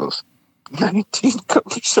videos, 19 cover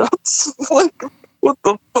shots. Like, what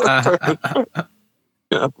the fuck?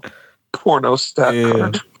 Yeah, porno stat Yeah.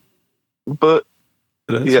 card. But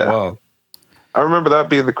That's Yeah. wild. I remember that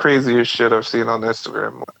being the craziest shit I've seen on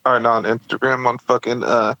Instagram, or not on Instagram, on fucking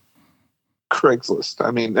Craigslist.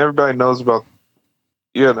 I mean, everybody knows about,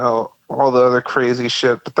 all the other crazy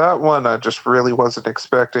shit, but that one I just really wasn't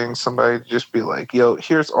expecting somebody to just be like, yo,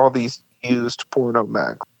 here's all these used porno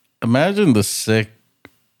mags. Imagine the sick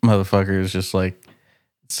motherfuckers just like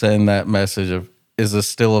send that message of, is this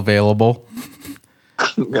still available?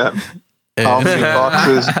 Yeah. How And many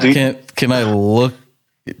boxes do you, can I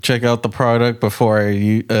check out the product before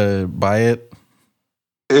I buy it?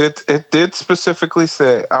 it did specifically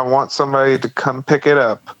say, I want somebody to come pick it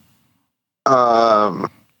up.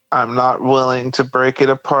 I'm not willing to break it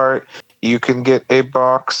apart. You can get a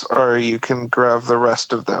box or you can grab the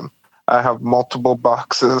rest of them. I have multiple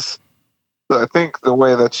boxes. So I think the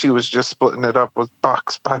way that she was just splitting it up was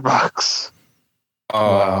box by box.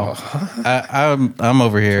 Oh. I'm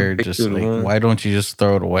over here Big just dude, like, huh? why don't you just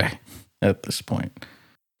throw it away at this point?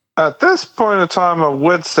 At this point in time, I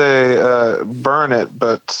would say burn it,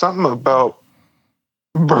 but something about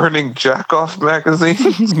Burning jack off magazine.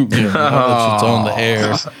 Yeah, now that it's on the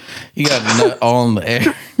air, you got nut all in the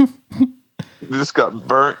air. You just got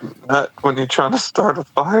burnt nut when you're trying to start a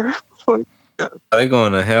fire. Like, They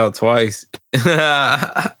going to hell twice.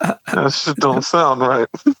 that shit don't sound right.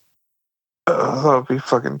 That would be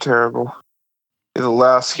fucking terrible. You're the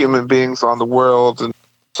last human beings on the world, and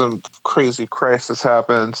some crazy crisis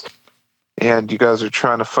happens, and you guys are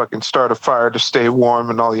trying to fucking start a fire to stay warm,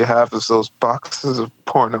 and all you have is those boxes of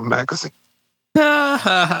porno magazine.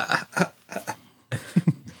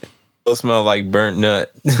 It'll smell like burnt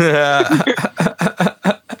nut.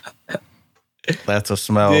 That's a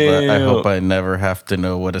smell that I hope I never have to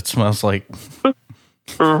know what it smells like.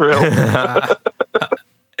 For real.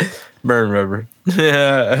 Burn rubber.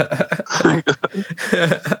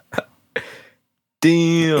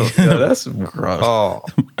 Damn. No, that's Gross. Oh.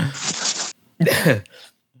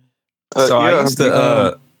 So I used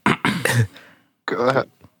to go ahead.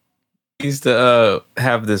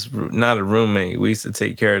 Have this, not a roommate. We used to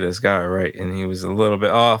take care of this guy, right? And he was a little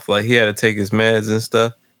bit off. Like he had to take his meds and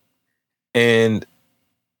stuff. And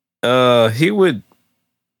he would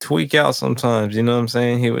tweak out sometimes, you know what I'm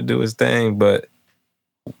saying? He would do his thing, but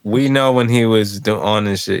we know when he was on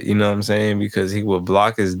this shit, you know what I'm saying? Because he would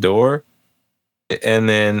block his door, and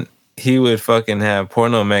then he would fucking have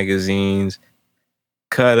porno magazines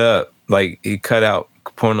cut up, like he cut out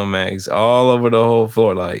porno mags all over the whole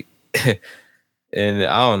floor, like. And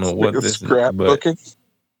I don't know what this is, but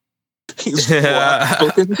he's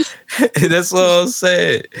scrapbooking. That's what I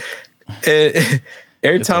said. And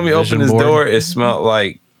every time he opened his door, it smelled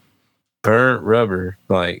like burnt rubber.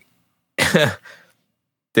 Like,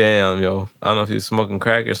 damn, yo. I don't know if he was smoking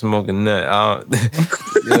crack or smoking nut. Yeah,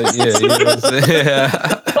 you know what I'm saying?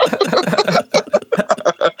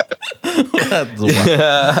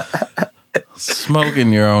 Yeah.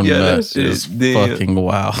 Smoking your own nut is fucking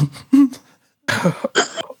wild.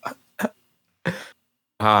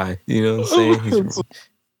 Hi, you know what I'm saying?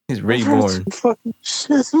 He's reborn. Fucking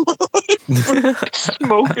shit,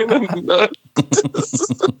 smoking a nut.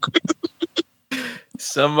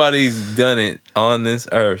 Somebody's done it on this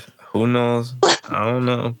earth. Who knows? I don't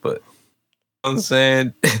know, but you know what I'm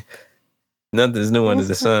saying, nothing's new under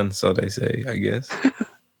the sun, so they say, I guess.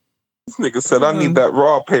 This nigga said, I need that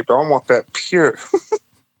raw paper. I want that pure.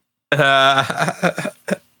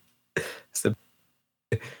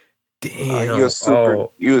 Damn. You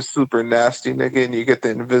a super nasty nigga, and you get the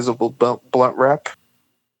invisible blunt wrap.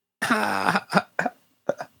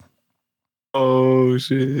 Oh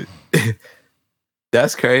shit.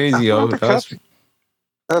 That's crazy, yo. That's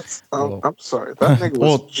I'm sorry. That nigga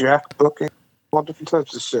was jack booking all different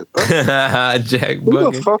types of shit. Jack Who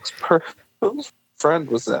booking. the fuck's whose friend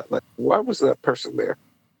was that? Like, why was that person there?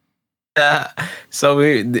 So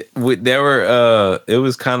there were it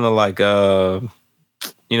was kind of like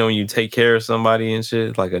you know, when you take care of somebody and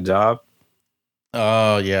shit, like a job.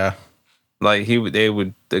 Oh yeah. Like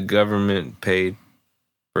the government paid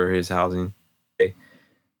for his housing.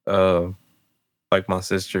 Like my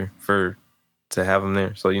sister to have him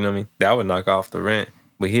there. So you know what I mean? That would knock off the rent.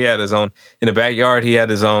 But he had his own in the backyard, he had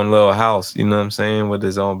his own little house, you know what I'm saying, with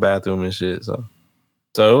his own bathroom and shit. So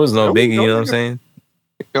it was no biggie, you know what I'm saying?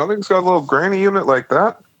 Y'all niggas got a little granny unit like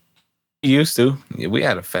that? Used to. Yeah, we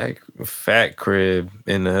had a fat crib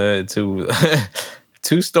in the hood too.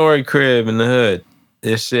 2-story crib in the hood.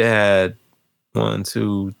 This shit had 1,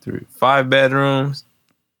 2, 3, 5 bedrooms,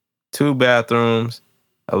 2 bathrooms,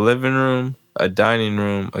 a living room, a dining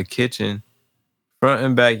room, a kitchen, front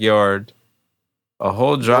and backyard, a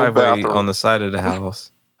whole driveway on the side of the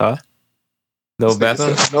house. Huh? No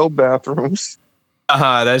bathrooms? No bathrooms.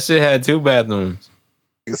 That shit had 2 bathrooms.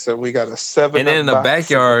 So we got a 7. And then in the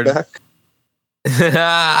backyard.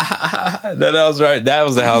 That was right. That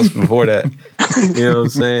was the house before that. You know what I'm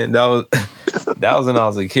saying? That was when I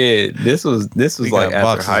was a kid. This was like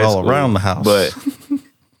after high school. All around the house. But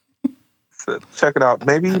so check it out.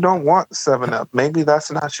 Maybe you don't want 7-Up. Maybe that's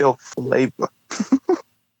not your flavor.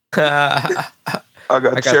 I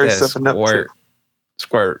got cherry 7-Up.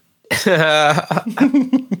 Squirt.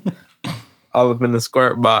 All up in the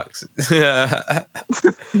squirt box.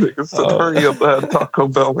 Nigga said, hurry up, I had Taco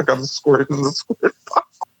Bell. I got a squirt in the squirt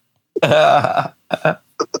box.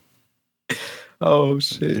 Oh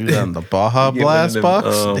shit! You got the Baja Blast box?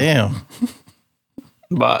 Damn.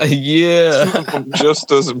 Yeah. I'm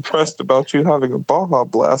just as impressed about you having a Baja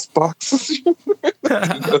Blast box.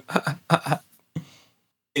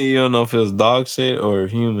 You don't know if it was dog shit or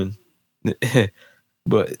human.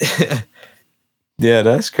 But yeah,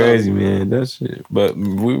 that's crazy, man. That shit. But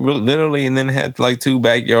we were literally, and then had like 2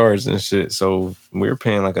 backyards and shit. So we were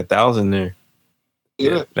paying like $1,000 there.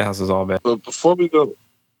 Yeah, the house is all bad. But before we go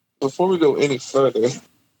any further,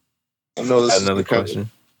 I know this Another question.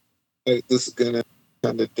 This is gonna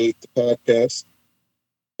kind of date the podcast,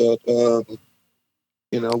 but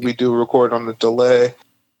we do record on the delay,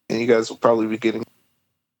 and you guys will probably be getting.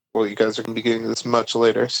 Well, you guys are gonna be getting this much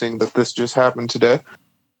later, seeing that this just happened today.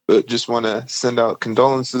 But just want to send out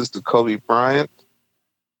condolences to Kobe Bryant.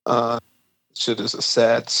 Shit is a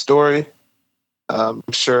sad story. I'm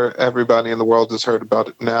sure everybody in the world has heard about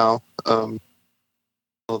it now.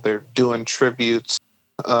 They're doing tributes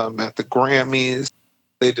at the Grammys.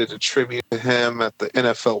 They did a tribute to him at the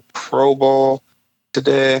NFL Pro Bowl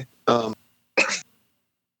today. It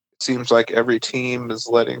seems like every team is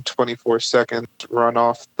letting 24 seconds run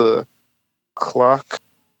off the clock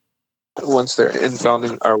once they're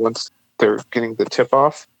inbounding or once they're getting the tip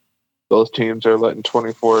off. Both teams are letting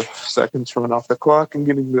 24 seconds run off the clock and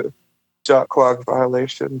getting the shot clock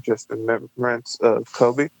violation just in remembrance of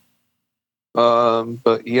Kobe.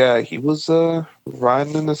 But yeah, he was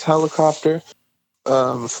riding in his helicopter.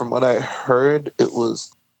 From what I heard, it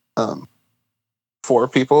was 5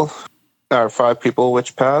 people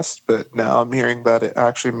which passed, but now I'm hearing that it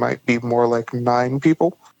actually might be more like 9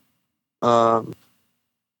 people. And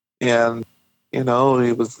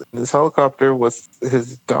he was in his helicopter with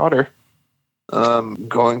his daughter,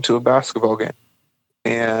 going to a basketball game.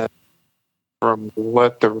 And from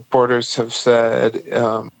what the reporters have said,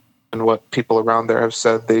 and what people around there have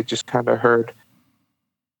said, they just kind of heard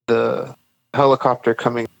the helicopter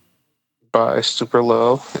coming by super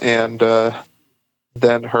low, and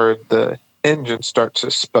then heard the engine start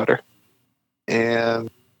to sputter. And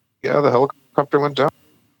yeah, the helicopter went down.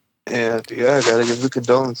 And yeah, I gotta give the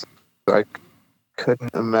condolences. I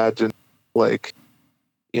couldn't imagine,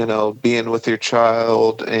 being with your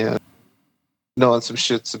child and knowing some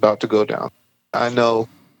shit's about to go down. I know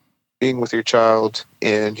being with your child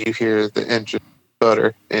and you hear the engine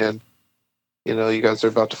sputter and you guys are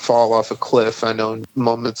about to fall off a cliff. I know in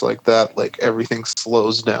moments like that, everything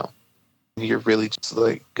slows down. You're really just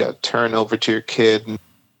got to turn over to your kid and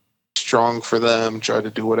strong for them, try to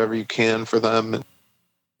do whatever you can for them. And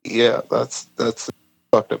yeah, that's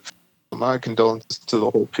fucked up. My condolences to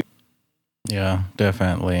the whole people. Yeah,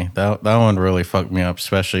 definitely. That one really fucked me up,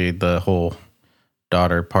 especially the whole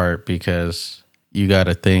daughter part, because you got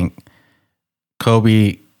to think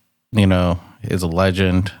Kobe, is a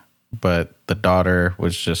legend, but the daughter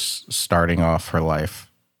was just starting off her life.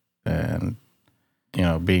 And,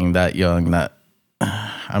 being that young, that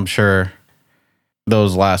I'm sure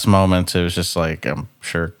those last moments, it was just I'm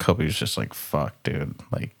sure Kobe was just fuck, dude.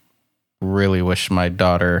 Really wish my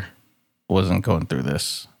daughter wasn't going through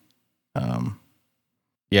this.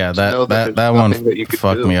 Yeah, that one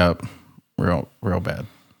fucked me up real bad.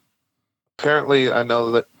 Apparently, I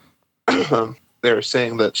know that they were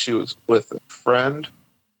saying that she was with a friend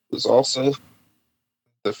who's also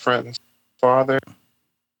the friend's father.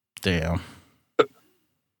 Damn.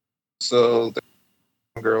 So the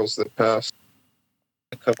girls that passed,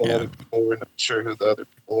 a couple other people, we're not sure who the other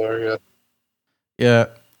people are yet. Yeah,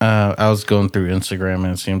 I was going through Instagram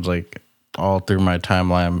and it seems like all through my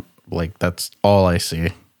timeline, that's all I see.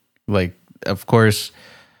 Of course,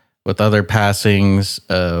 with other passings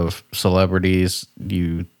of celebrities,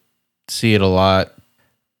 you see it a lot,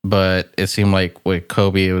 but it seemed like with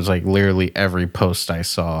Kobe, it was literally every post I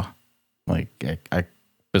saw. I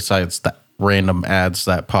besides that random ads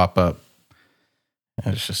that pop up,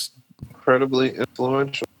 it's just incredibly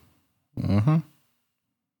influential. Mm-hmm.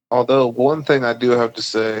 Although one thing I do have to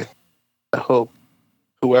say, I hope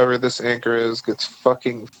whoever this anchor is gets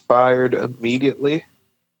fucking fired immediately.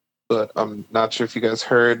 But I'm not sure if you guys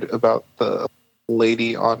heard about the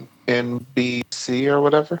lady on NBC or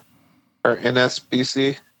whatever, or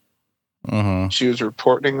NSBC. Mm-hmm. She was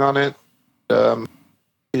reporting on it.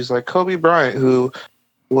 She's like Kobe Bryant, who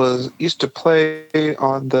used to play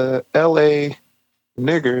on the LA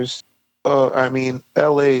Lakers.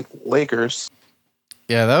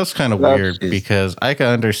 Yeah, that was kind of weird because I can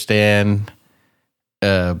understand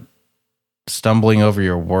stumbling over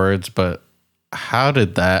your words, but how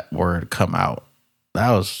did that word come out?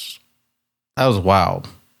 That was wild.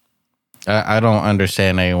 I don't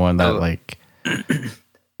understand anyone that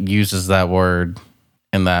uses that word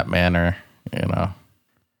in that manner,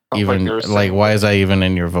 Even why is that even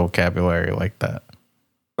in your vocabulary like that?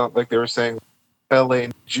 Not like they were saying LA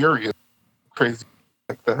Nigeria crazy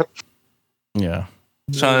like that. Yeah.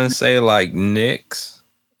 Trying to say Knicks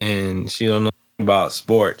and she don't know about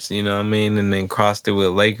sports, you know what I mean? And then crossed it with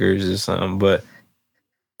Lakers or something. But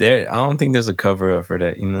I don't think there's a cover up for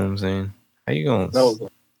that, you know what I'm saying? How you going?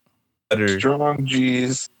 Strong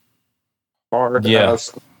G's. hard Yeah.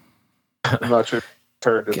 ass. I'm not sure if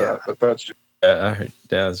you've heard of that, but that's just, I heard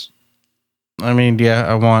that's I mean, yeah,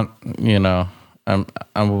 I want,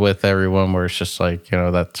 I'm with everyone where it's just like,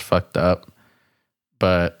 that's fucked up.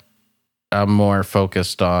 But I'm more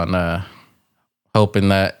focused on hoping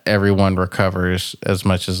that everyone recovers as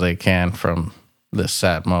much as they can from this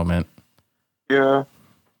sad moment. yeah.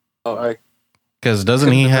 Oh, Because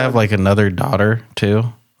doesn't he have like another daughter too?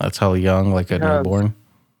 That's how young, like a He has- newborn.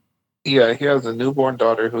 Yeah, he has a newborn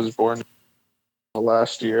daughter who was born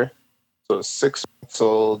last year. So 6 months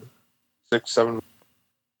old, 6, 7.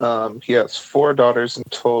 He has 4 daughters in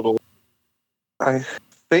total. I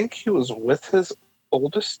think he was with his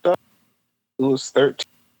oldest daughter, who was 13.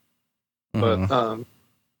 Mhm.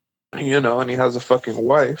 But and he has a fucking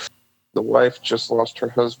wife. The wife just lost her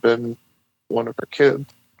husband, one of her kids.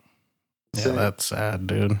 Yeah, Insane. that's sad,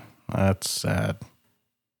 dude. That's sad.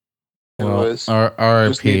 Anyways, Well,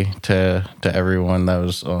 just RIP to everyone that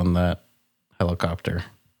was on that helicopter.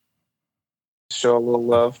 show a little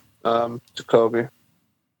love to Kobe.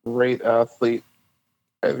 Great athlete.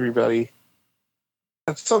 Everybody,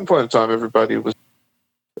 at some point in time, everybody was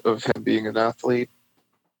of him being an athlete.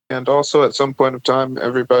 And also at some point of time,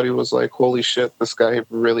 everybody was like, holy shit, this guy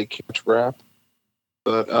really can't rap.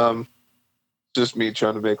 But just me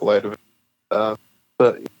trying to make light of it.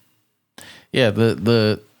 But Yeah,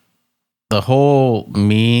 the whole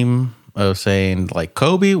meme of saying like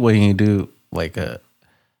Kobe when you do like a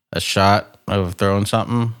shot of throwing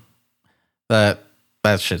something, that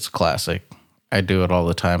shit's classic. I do it all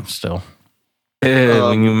the time still. yeah,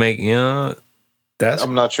 when you make that's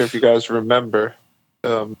I'm not sure if you guys remember.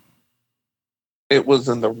 It was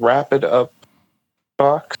in the Wrap It Up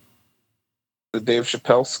box, the Dave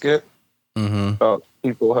Chappelle skit Mm-hmm. about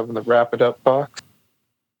people having the Wrap It Up box.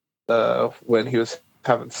 When he was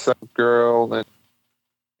having sex with a girl and then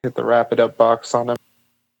hit the Wrap It Up box on him.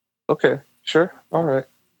 Okay, sure, all right.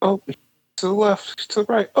 Oh, to the left, to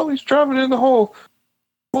the right. Oh, he's driving in the hole.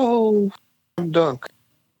 Whoa, dunk.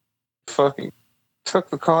 Fucking took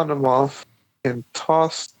the condom off and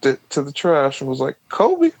tossed it to the trash and was like,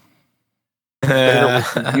 Kobe. There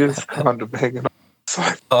was a used condom hanging on the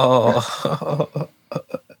side. oh,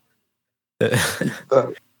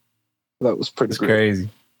 That was pretty it's great. crazy.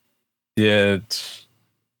 Yeah,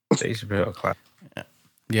 they should be a class.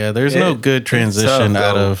 Yeah, there's no good transition tough,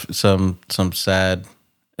 out though. of some sad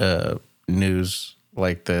news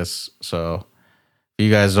like this. So if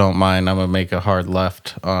you guys don't mind, I'm gonna make a hard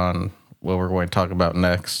left on what we're going to talk about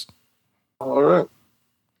next. All right.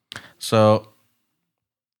 So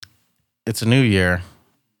it's a new year.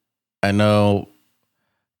 I know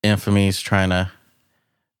Infamy's trying to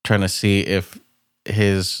see if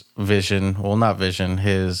his vision, well, not vision,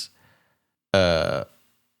 his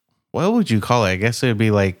what would you call it? I guess it would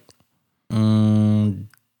be like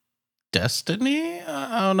destiny.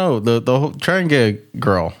 I don't know. The whole, try and get a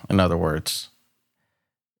girl, in other words,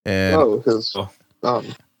 and His his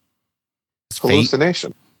fate.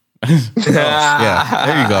 hallucination. Yeah,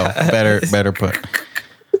 there you go. Better put.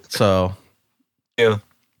 So Yeah.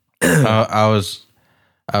 I was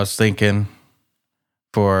thinking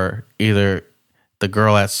for either the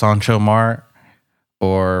girl at Sancho Mart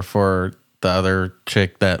or for the other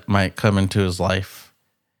chick that might come into his life.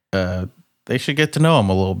 They should get to know him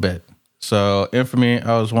a little bit. So, Infamy,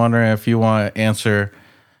 I was wondering if you want to answer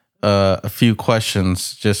a few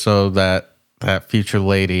questions just so that future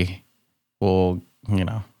lady will,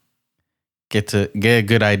 get a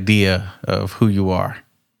good idea of who you are.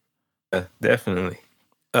 Definitely.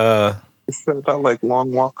 He said I like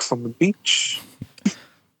long walks on the beach.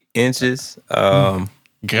 Inches. Good.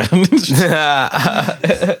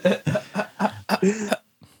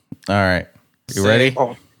 All right. You ready?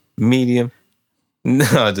 Oh, Medium.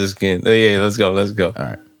 No, just kidding. Oh, yeah, let's go. All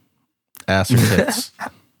right. Ass or tits?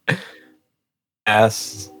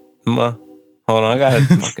 Asthma. Hold on, I got a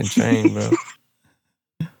fucking train, bro.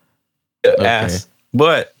 Okay. Ass.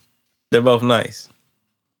 But they're both nice.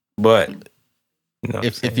 But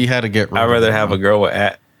If you had to get rid I'd of rather one. have a girl with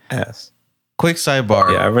ass. Quick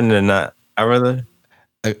sidebar. Yeah, I'd rather not. I'd rather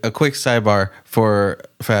A quick sidebar for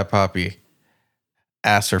Fat Poppy.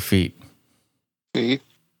 Ass or feet? feet.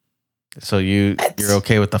 So you're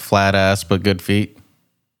okay with the flat ass but good feet?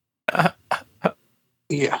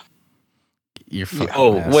 Yeah. You're fucking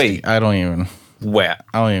Oh, nasty. wait. I don't even wow.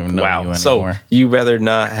 know you Wow. So anymore. you rather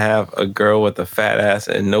not have a girl with a fat ass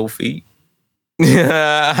and no feet? She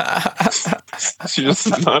just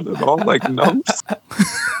not at all like nose.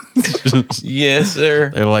 Yes, sir.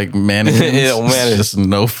 They're like mannequins. Yeah, mannequins. Just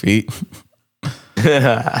no feet.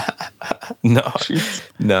 No, She's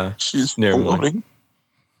no. she's Never mind. floating.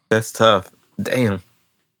 That's tough. Damn.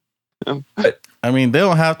 I mean, they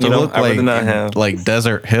don't have to look I'd rather not have. like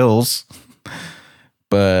desert hills,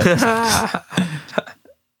 but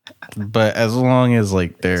but as long as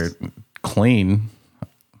like they're clean,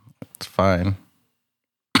 it's fine.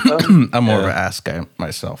 I'm more of an ass guy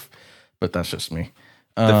myself, but that's just me.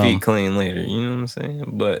 The feet clean later, you know what I'm saying?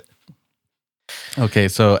 But okay,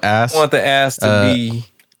 so ass. you want the ass to be.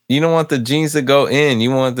 You don't want the jeans to go in.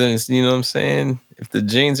 You want the, you know what I'm saying? If the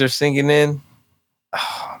jeans are sinking in,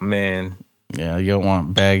 oh man. Yeah, you don't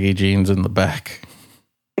want baggy jeans in the back.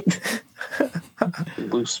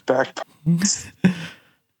 Loose back.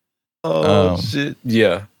 Shit.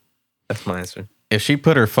 Yeah, that's my answer. If she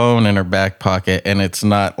put her phone in her back pocket and it's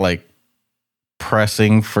not like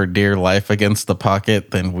pressing for dear life against the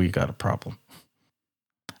pocket, then we got a problem.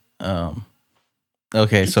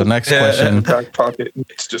 Okay, so next question. Back pocket,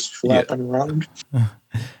 it's just flapping around.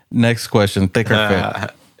 Next question, thick or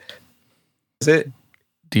fit? Is it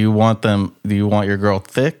Do you want your girl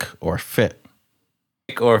thick or fit?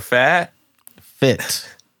 thick or fat?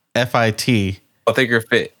 Fit. F-I-T. Oh, thick or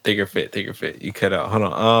fit. You cut out. Hold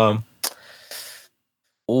on.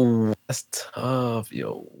 Oh, that's tough,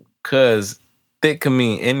 yo. Cause thick can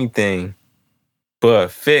mean anything,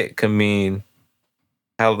 but fit can mean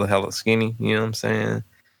hella skinny. You know what I'm saying?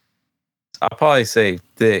 I'll probably say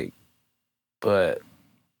thick, but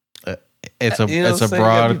It's a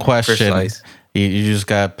broad question. Precise. You just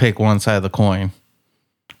gotta pick one side of the coin.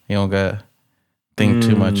 You don't gotta think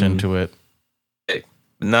too much into it. Thick,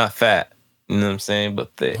 not fat. You know what I'm saying?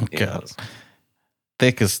 But thick. You know?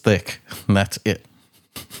 Thick is thick. And that's it.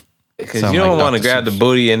 Because you don't want to grab the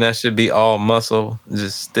booty and that should be all muscle,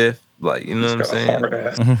 just stiff. Like, you know what I'm saying?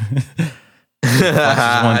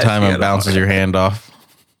 One time and bounces your hand off.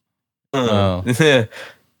 Yeah.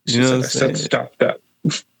 You know what I'm saying? Stop that.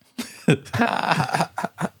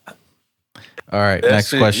 All right, That next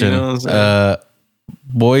shit, question. you know what I'm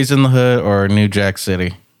Boys in the Hood or New Jack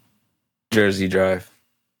City? Jersey Drive.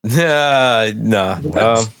 Nah.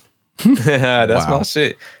 That's my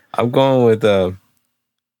shit. I'm going with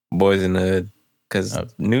Boys in the Hood. Because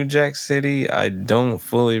New Jack City, I don't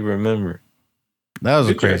fully remember. That was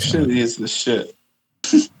New a crazy Jack City is the shit.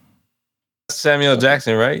 Samuel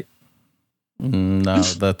Jackson, right? No,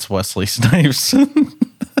 that's Wesley Snipes.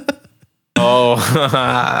 Oh,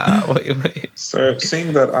 wait. So,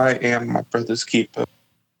 seeing that I am my brother's keeper,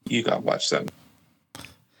 you gotta watch that.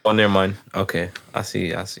 Oh, never mind. Okay, I see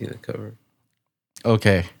the cover.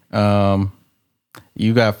 Okay,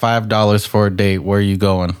 you got $5 for a date. Where are you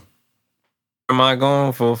going? Am I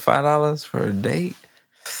going for $5 for a date?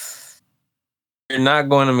 You're not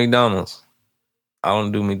going to McDonald's. I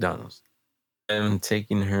don't do McDonald's. I'm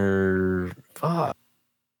taking her. Fuck. What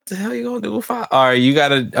the hell you gonna do with $5? All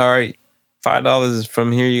right, $5 is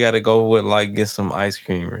from here. You gotta go with like get some ice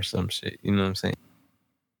cream or some shit. You know what I'm saying?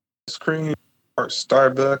 Ice cream or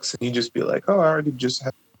Starbucks, and you just be like, "Oh, I already just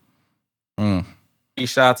had." 3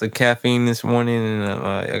 shots of caffeine this morning, and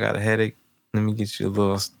I got a headache. Let me get you a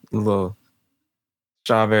little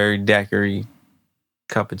strawberry daiquiri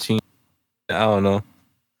cappuccino. I don't know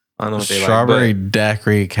what they Strawberry like.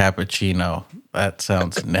 daiquiri cappuccino. That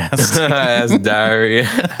sounds nasty. That's diarrhea.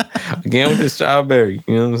 Again with the strawberry.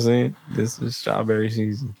 You know what I'm saying? This is strawberry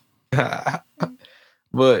season.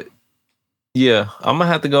 But yeah, I'm gonna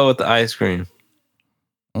have to go with the ice cream.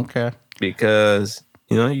 Okay. Because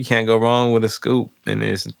you can't go wrong with a scoop, and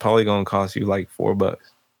it's probably gonna cost you like $4.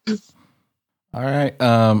 All right.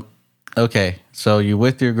 Okay. So you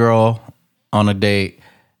with your girl on a date,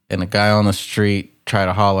 and a guy on the street try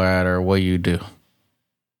to holler at her. What do?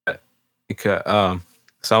 Because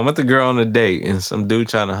so I'm with the girl on a date, and some dude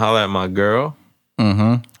trying to holler at my girl.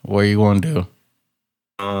 Mm-hmm. What are you gonna do?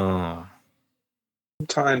 I'm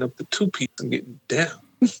tying up the 2-piece and getting down.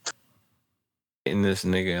 Hitting this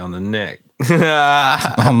nigga on the neck.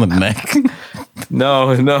 On the neck. No,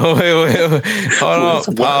 wait. Hold on.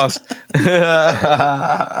 Pause.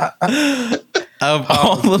 Of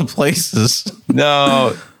all the places.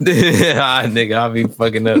 No. Nigga, I'll be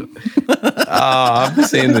fucking up. I'm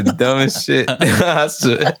saying the dumbest shit.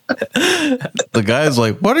 The guy's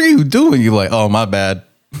like, what are you doing? You like, oh, my bad.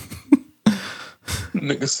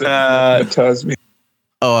 Nigga said, tells me.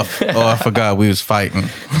 I forgot we was fighting.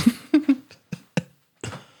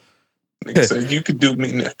 Nigga said, you could do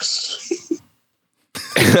me next.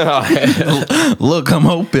 Look, I'm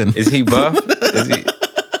open. Is he buff? Is he?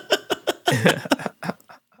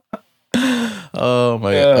 Oh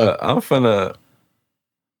my god.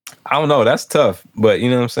 I don't know, that's tough. But you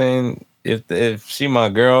know what I'm saying? If she my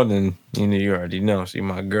girl, then you already know she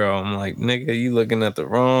my girl. I'm like, nigga, you looking at the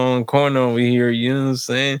wrong corner over here, you know what I'm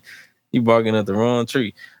saying? You barking at the wrong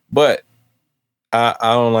tree. But I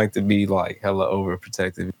don't like to be like hella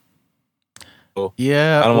overprotective.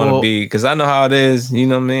 Yeah, I don't want to be, because I know how it is. You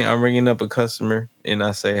know what I mean? I'm ringing up a customer and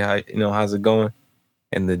I say, "Hi, how's it going?"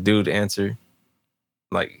 And the dude answer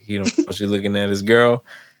like he don't know she's looking at his girl.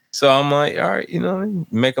 So I'm like, all right,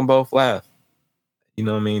 make them both laugh. You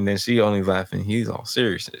know what I mean? Then she only laughing. He's all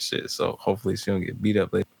serious and shit. So hopefully she don't get beat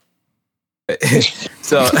up later.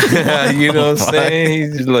 So you know what I'm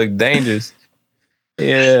saying? He just look dangerous.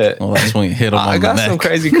 Yeah. Well, that's when you hit him on the neck. I got some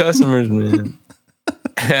crazy customers, man.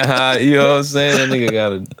 You know what I'm saying? That nigga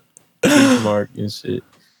got a teeth mark and shit.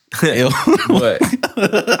 But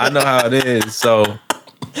I know how it is. So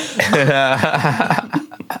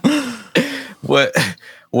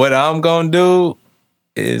what I'm gonna do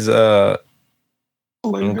is I'm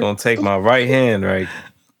gonna take my right hand, right?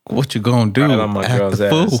 What you gonna do? Right on my girl's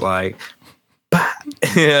ass, like,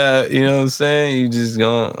 yeah, you know what I'm saying?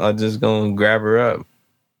 I just gonna grab her up,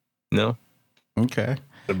 Okay.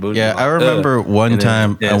 Yeah, I remember one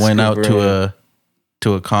time I went out to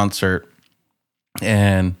a concert,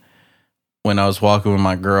 and when I was walking with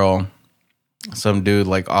my girl, some dude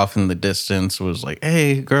like off in the distance was like,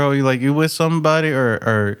 "Hey, girl, you with somebody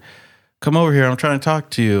or come over here? I'm trying to talk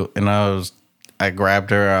to you." And I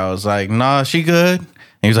grabbed her. I was like, "Nah, she good." And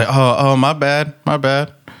he was like, "Oh, my bad."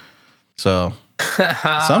 So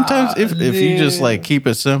sometimes if you just like keep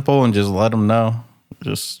it simple and just let them know,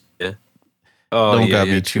 just don't gotta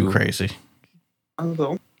be too crazy.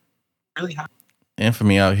 Although, really hot.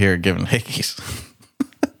 Infamy out here giving hickeys.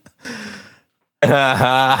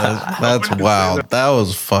 That's wild. That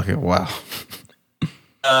was fucking wild.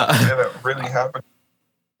 That really happened.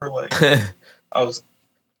 I was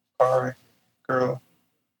sorry, girl.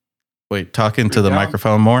 Wait, talking to the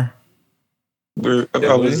microphone more? I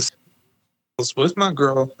was with my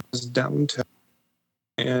girl. I was downtown,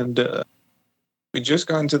 and we just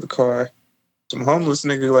got into the car. Some homeless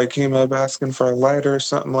nigga came up asking for a lighter or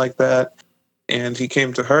something like that, and he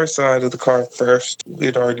came to her side of the car first. We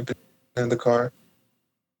had already been in the car,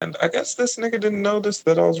 and I guess this nigga didn't notice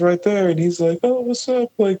that I was right there, and he's like, "Oh, what's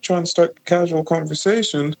up?" Trying to start a casual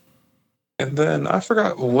conversation, and then I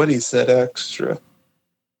forgot what he said extra,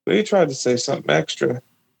 but he tried to say something extra.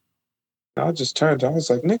 And I just turned. I was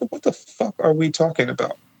like, "Nigga, what the fuck are we talking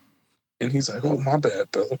about?" And he's like, "Oh, my bad,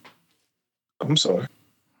 brother. I'm sorry."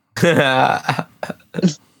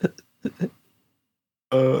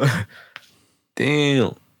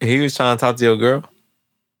 Damn. He was trying to talk to your girl?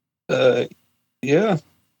 Yeah.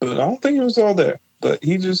 But I don't think he was all there. But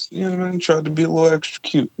he just, tried to be a little extra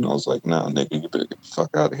cute. And I was like, "Nah, nigga, you better get the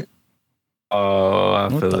fuck out of here." Oh, I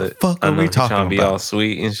feel it. Fuck are we talking trying to be about? all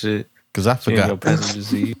sweet and shit. Because I forgot. No passenger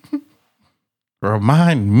seat.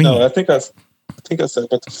 Remind me. No, I think I said,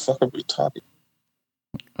 "What the fuck are we talking?"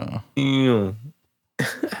 Yeah.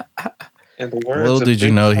 And the words. Little did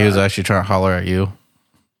you know he was actually trying to holler at you.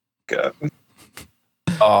 God.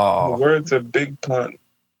 Oh. The words are big pun.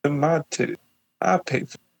 In my titty. I pay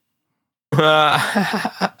for.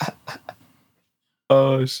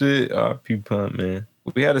 Oh shit. R.P. Pun, man.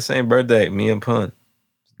 We had the same birthday, me and Pun.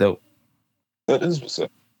 It's dope. That is what's up.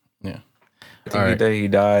 Yeah. I think the day he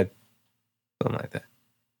died. Something like that.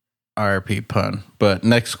 R.I.P. Pun. But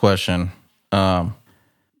next question.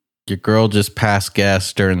 Your girl just passed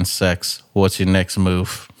gas during sex. What's your next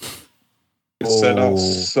move? Said I'll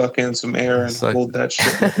suck in some air and hold that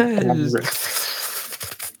shit.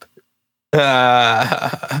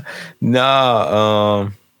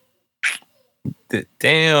 No.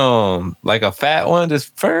 Damn. Like a fat one,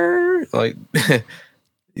 just fur. Like,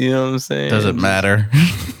 you know what I'm saying? Doesn't matter.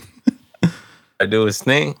 I do a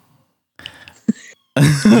snake.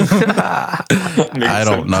 I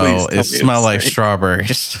don't know. It smells like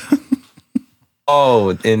strawberries. Oh,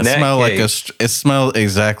 in that case, it smells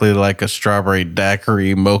exactly like a strawberry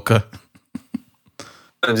daiquiri mocha.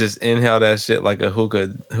 I just inhale that shit like a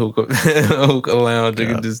hookah lounge. You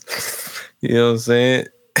can just, you know what I'm saying?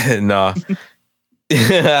 Nah.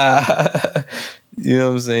 You know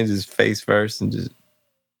what I'm saying? Just face first and just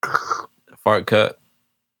fart cut.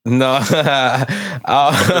 No.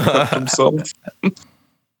 I'm so.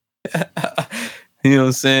 You know what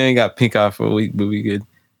I'm saying? Got pink eye for a week, but we good.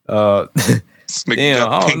 Damn,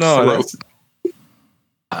 I don't know.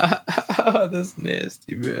 That's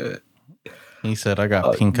nasty, bro. He said, "I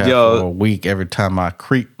got pink eye for a week every time I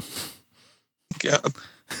creep." God.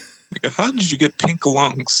 How did you get pink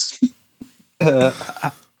lungs? Shit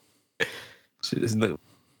is no.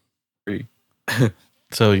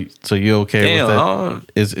 So you okay with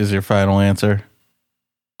it? Is your final answer?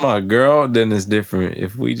 My girl, then it's different.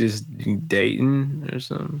 If we just dating or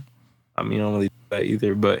something, I mean, I don't really do that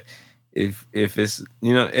either. But if it's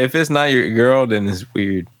if it's not your girl, then it's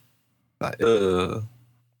weird. Like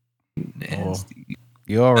nasty.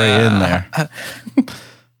 You already in there.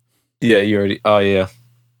 Yeah, you already. Oh yeah.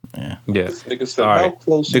 Yeah. Yeah. This nigga said, All how right.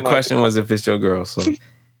 close The am I question to- was if it's your girl. So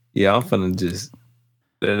yeah, I'm finna just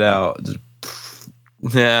let it out. Just,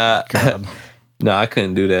 nah, God. no, I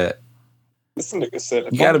couldn't do that. This nigga said,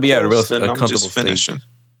 if You gotta I'm be at a real close, then I'm comfortable just finishing.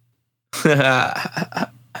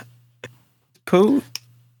 Pooh.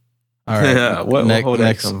 All right. Yeah, what hold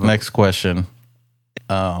that come from? Next question.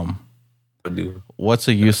 Dude. What's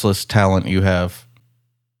a useless talent you have?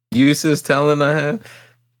 Useless talent I have.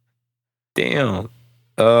 Damn.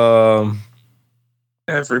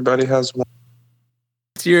 Everybody has one.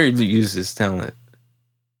 What's your useless talent,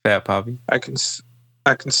 Fat Poppy? I can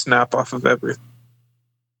snap off of everything.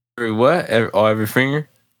 What? Every finger?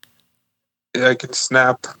 I can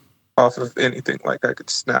snap off of anything. Like I could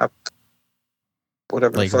snap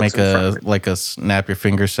whatever Like the fuck's make in front of me. a snap your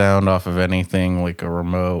finger sound off of anything, like a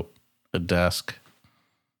remote, a desk.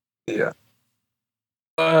 Yeah.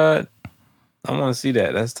 What? I want to see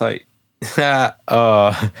that. That's tight. It's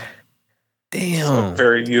a Damn.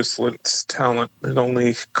 very useless talent. It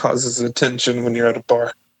only causes attention when you're at a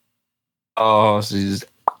bar. Oh, she's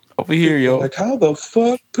over here, yo. Like, how the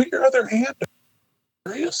fuck? Put your other hand up.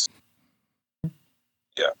 Serious?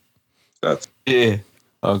 Yeah. That's Yeah.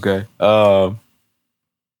 Okay. I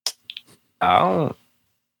don't.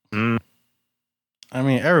 I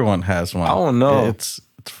mean, everyone has one. I don't know. It's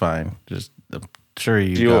fine. Just I'm sure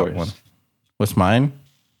you Yours. got one. What's mine?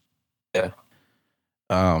 Yeah.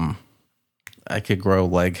 I could grow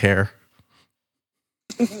leg hair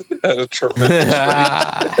at a tremendous rate.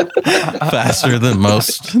 faster than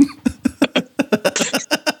most.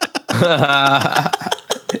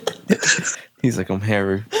 He's like, I'm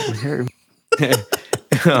hairy. This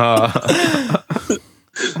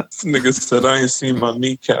nigga said, I ain't seen my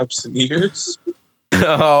kneecaps in years.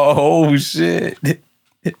 Oh shit.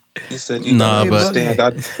 He said, you Nah, don't but-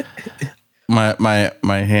 understand.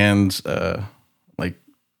 my hands, like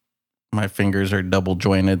my fingers are double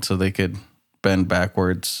jointed, so they could bend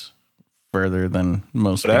backwards further than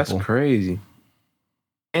most That's people. crazy.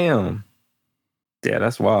 Damn. Yeah,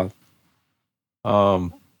 that's wild. A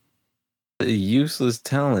useless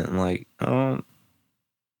talent. Like,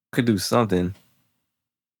 could do something,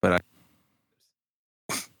 but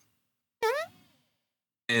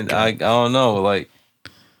I don't know. Like,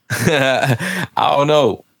 I don't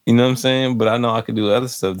know. You know what I'm saying? But I know I could do other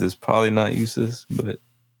stuff that's probably not useless, but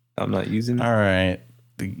I'm not using it. All right,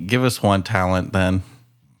 give us one talent then.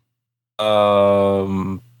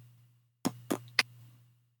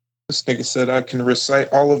 This nigga said, I can recite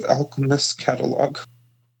all of Alchemist's catalog.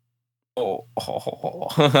 I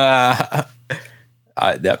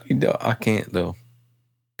can't though.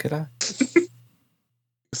 Could I?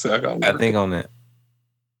 So I think on that.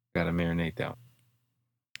 Gotta marinate that.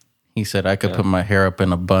 He said I could Yeah. put my hair up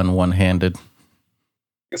in a bun one-handed.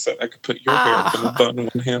 I said, I could put your hair up in a bun in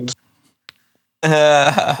one hand.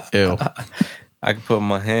 Ew. I could put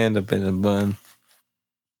my hand up in a bun.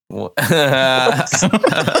 What?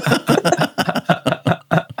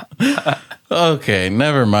 Okay,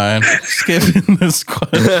 never mind. Skipping this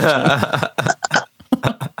question.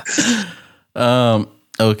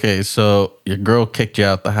 Okay, so your girl kicked you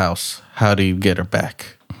out the house. How do you get her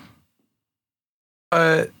back?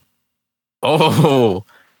 What? Oh,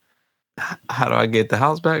 how do I get the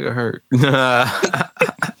house back or her?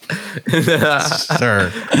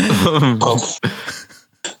 Sir. Oh.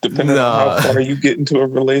 Depending on how far you get into a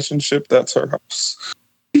relationship, that's her house.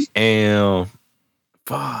 And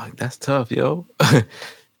fuck, that's tough, yo.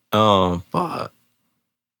 Fuck. I'm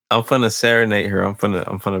finna serenade her. I'm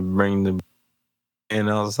finna bring the man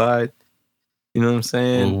outside. You know what I'm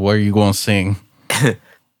saying? What are you going to sing?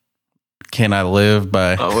 Can I Live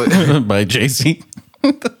by by Jay-Z?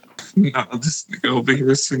 Nah, this nigga over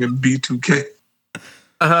here singing B2K.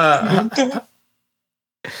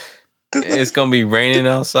 It's gonna be raining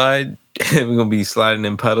outside. We're gonna be sliding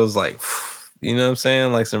in puddles, like, you know what I'm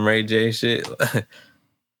saying, like some Ray J shit.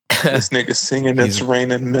 This nigga singing It's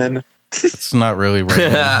Raining Men. It's not really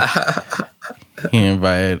raining. He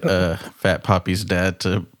invited Fat Poppy's dad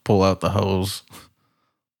to pull out the hose.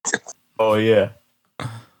 Oh yeah.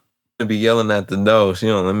 To be yelling at the door. She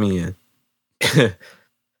don't let me in.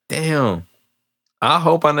 Damn. I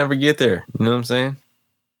hope I never get there. You know what I'm saying?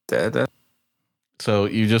 That. So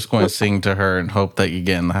you just going to sing to her and hope that you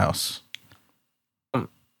get in the house. I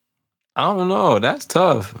don't know. That's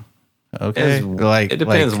tough. Okay. It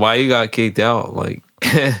depends why you got kicked out. Like,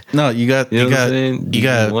 no, you got you know what I'm saying? you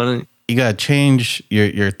got to change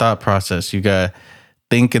your thought process. You got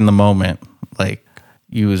think in the moment, like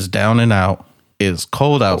you was down and out. It's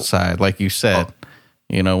cold outside, like you said.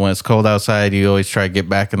 You know, when it's cold outside, you always try to get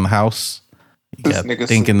back in the house. You This got nigga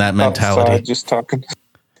thinking that mentality. outside just talking.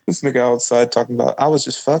 This nigga outside talking about, I was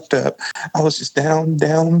just fucked up. I was just down. You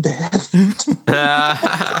know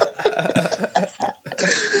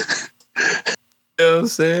what I'm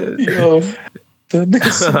saying? Yo, the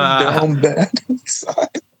nigga said down bad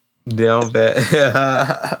inside. Down bad.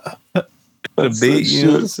 The beat, you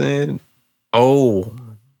know what I'm saying? Oh,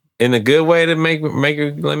 in a good way to make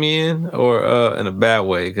her let me in, or in a bad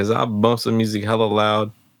way? Because I bump some music hella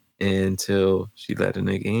loud until she let a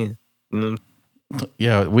nigga in. You know?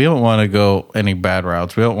 Yeah, we don't want to go any bad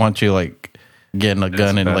routes. We don't want you like getting a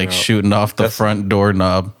gun and like shooting off the front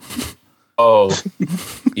doorknob. Oh,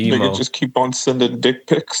 emo. Nigga just keep on sending dick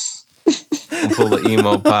pics. Pull the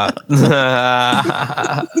emo pop.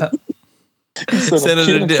 Keep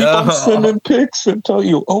on sending pics until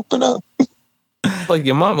you open up. Like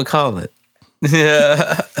your mama calling.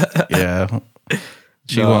 Yeah. Yeah.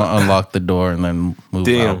 She won't unlock the door and then move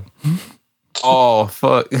out. Oh,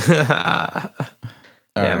 fuck.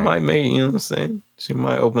 That right. might make, you know what I'm saying? She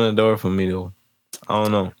might open the door for me, though. I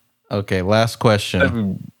don't know. Okay, last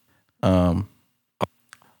question.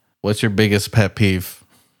 What's your biggest pet peeve?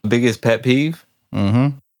 Biggest pet peeve?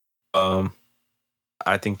 Mm-hmm.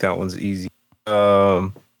 I think that one's easy.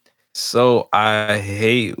 So I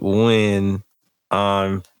hate when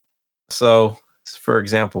so for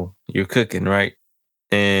example, you're cooking, right?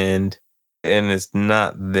 And it's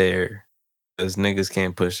not there. Because niggas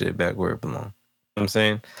can't push it back where it belongs. You know what I'm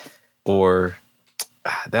saying? Or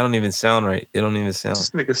that don't even sound right. It don't even sound. This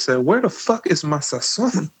nigga said, "Where the fuck is my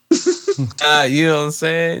sazon?" You know what I'm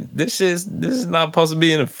saying? This is not supposed to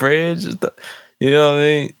be in the fridge. You know what I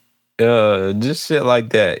mean? Just shit like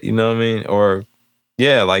that. You know what I mean? Or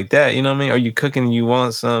yeah, like that. You know what I mean? Are you cooking and you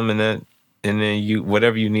want some, and then you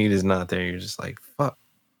whatever you need is not there. You're just like, fuck.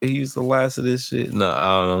 They used the last of this shit. No,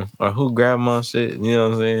 I don't know. Or who grabbed my shit? You know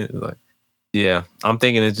what I'm saying? Like, yeah, I'm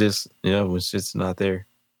thinking it's just when shit's not there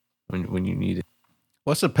when you need it.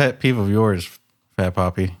 What's a pet peeve of yours, Fat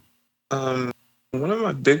Poppy? One of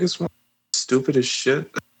my biggest ones, stupid as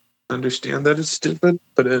shit. I understand that it's stupid,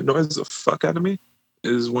 but it annoys the fuck out of me,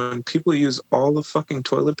 is when people use all the fucking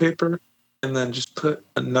toilet paper and then just put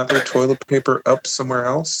another toilet paper up somewhere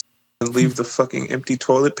else and leave the fucking empty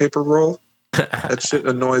toilet paper roll. That shit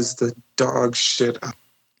annoys the dog shit out.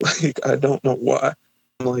 Like, I don't know why.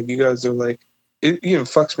 I'm like, you guys are like, it even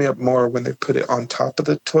fucks me up more when they put it on top of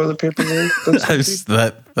the toilet paper roll.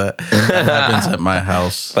 That happens at my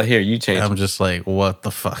house. But here, you change. I'm just like, what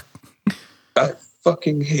the fuck? I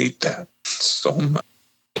fucking hate that so much.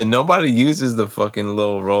 And nobody uses the fucking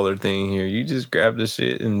little roller thing here. You just grab the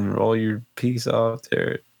shit and roll your piece off, tear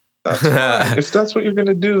it. That's fine. If that's what you're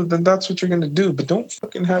gonna do, then that's what you're gonna do. But don't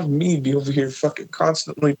fucking have me be over here fucking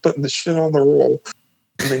constantly putting the shit on the roll,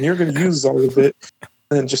 and then you're gonna use all of it,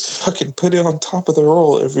 and then just fucking put it on top of the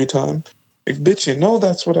roll every time. Like, bitch, you know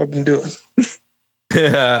that's what I've been doing.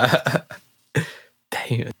 Damn.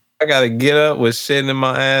 I gotta get up with shit in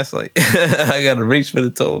my ass. Like, I gotta reach for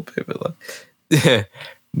the toilet paper. Like,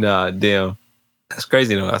 nah, damn. That's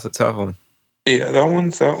crazy though. That's a tough one. Yeah,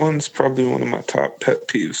 that one's probably one of my top pet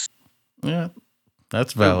peeves. Yeah,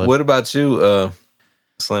 that's valid. What about you,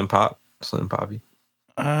 Slim Poppy?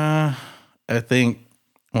 I think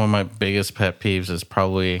one of my biggest pet peeves is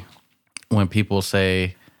probably when people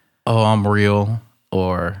say, "Oh, I'm real,"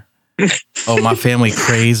 or "Oh, my family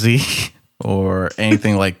crazy," or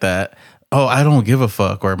anything like that. "Oh, I don't give a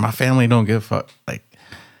fuck," or "My family don't give a fuck." Like,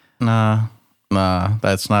 nah,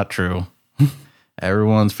 that's not true.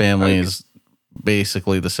 Everyone's family is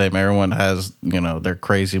basically the same. Everyone has, their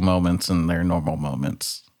crazy moments and their normal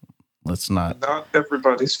moments. Let's not. Not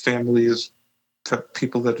everybody's family is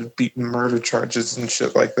people that have beaten murder charges and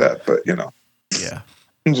shit like that, but Yeah.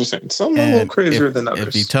 I'm just saying, some are a little crazier than others.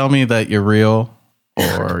 If you tell me that you're real,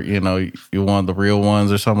 or you're one of the real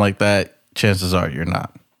ones or something like that, chances are you're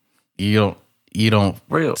not. You don't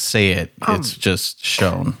real. Say it. It's just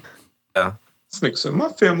shown. Yeah. This nigga said, my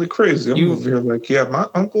family crazy. I'm over here like, yeah, my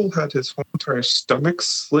uncle had his whole entire stomach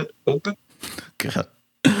slit open God.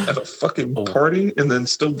 at a fucking party and then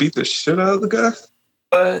still beat the shit out of the guy.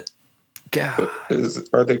 But God,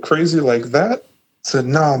 are they crazy like that? Said,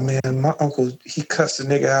 nah, man, my uncle, he cussed a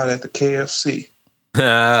nigga out at the KFC.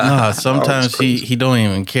 No, sometimes he don't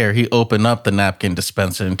even care. He opened up the napkin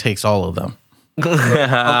dispenser and takes all of them.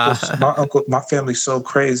 My family's so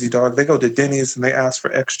crazy, dog. They go to Denny's and they ask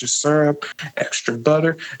for extra syrup, extra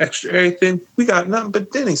butter, extra everything. We got nothing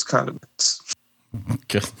but Denny's condiments.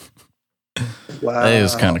 Wow. That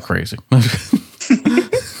is kind of crazy.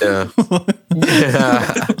 Yeah.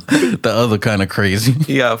 Yeah. The other kind of crazy.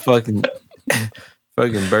 You got fucking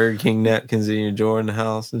Burger King napkins in your drawer in the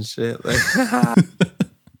house and shit. Like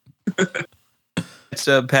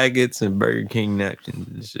ketchup packets and Burger King napkins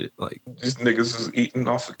and shit. Like These niggas is eating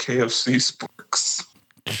off of KFC Sparks.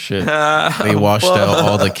 Shit. They washed out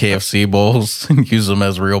all the KFC bowls and use them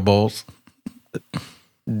as real bowls.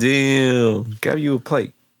 Damn. Got you a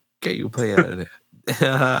plate. Get you a plate out of there.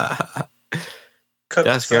 Cut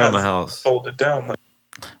That's the grandma's sides, house. Fold it down. Like,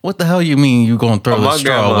 What the hell you mean you gonna throw Oh, the my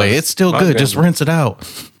straw grandma's- away? It's still my good. Just grandma- rinse it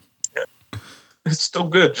out. it's still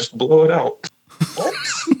good. Just blow it out. What?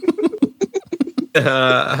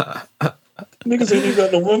 Niggas ain't even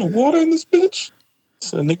got no running water in this bitch.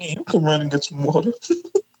 So nigga, you can run and get some water.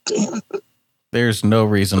 Damn. There's no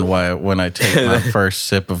reason why when I take my first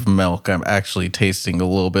sip of milk, I'm actually tasting a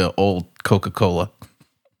little bit of old Coca-Cola.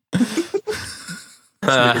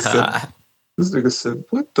 This nigga said,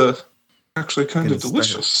 what the? Actually kind of Gonna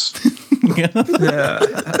delicious.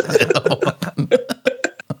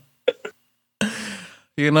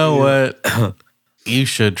 You know what? You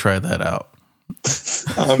should try that out.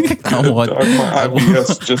 I'm good, want- dog. My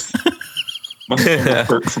IBS just... My stomach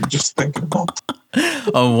hurts from just thinking about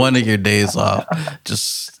On one of your days off,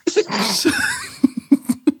 just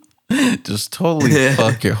totally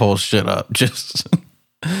fuck your whole shit up. Just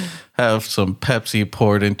have some Pepsi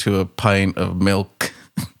poured into a pint of milk.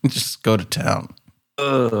 Just go to town.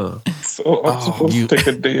 Ugh. So I'm supposed to take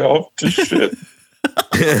a day off to shit.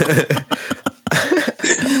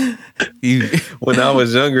 You When I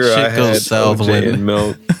was younger, Shit I had goes south OJ when- and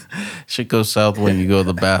milk. shit goes south when you go to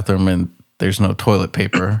the bathroom and there's no toilet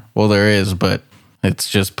paper. Well, there is, but it's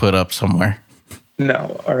just put up somewhere.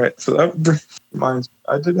 No, all right. So that reminds me.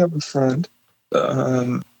 I did have a friend,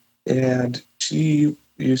 and she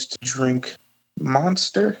used to drink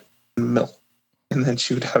Monster milk, and then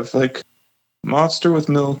she would have like Monster with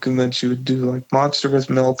milk, and then she would do like Monster with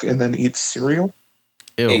milk, and then eat cereal.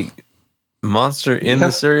 Ew. Hey, Monster in Yeah.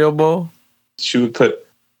 the cereal bowl? She would put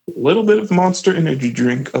a little bit of Monster energy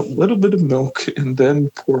drink, a little bit of milk, and then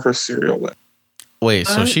pour her cereal in. Wait,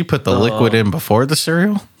 so she put the liquid in before the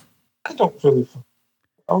cereal? I don't really.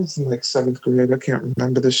 I was in like 7th grade. I can't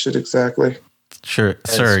remember this shit exactly. Sure,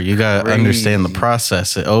 That's sir. You gotta understand the crazy.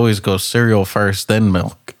 process. It always goes cereal first, then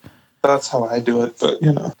milk. That's how I do it, but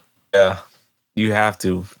you know. Yeah. You have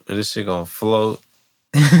to. This shit gonna float.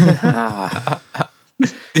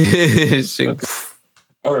 This shit-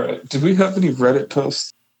 All right. Did we have any Reddit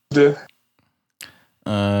posts? today?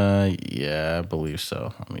 Yeah, I believe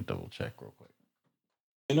so. Let me double check real quick.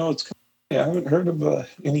 You know, it's. Yeah, I haven't heard of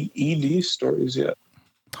any ED stories yet.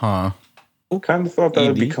 Huh? Kind of thought that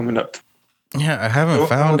would be ED? coming up. Yeah, I haven't Don't know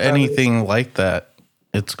found what that anything like that.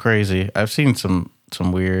 It's crazy. I've seen some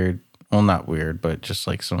weird, well, not weird, but just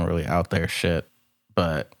like some really out there shit.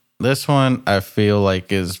 But this one I feel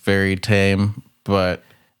like is very tame, but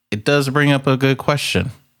it does bring up a good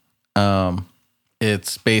question.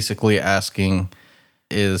 It's basically asking,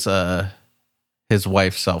 is his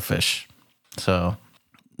wife selfish? So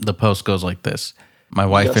the post goes like this. My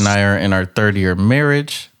wife Yes. and I are in our 3rd year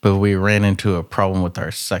marriage, but we ran into a problem with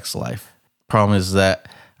our sex life. Problem is that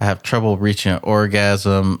I have trouble reaching an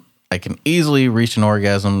orgasm. I can easily reach an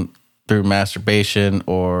orgasm through masturbation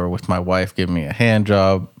or with my wife giving me a hand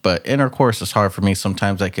job, but intercourse is hard for me.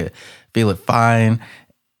 Sometimes I could feel it fine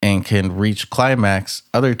and can reach climax.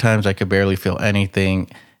 Other times I could barely feel anything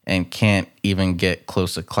and can't even get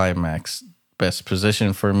close to climax. Best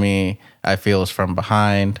position for me, I feel, is from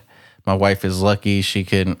behind. My wife is lucky. She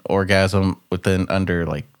can orgasm within under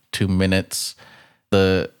like 2 minutes.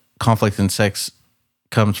 The conflict in sex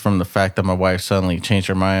comes from the fact that my wife suddenly changed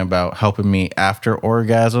her mind about helping me after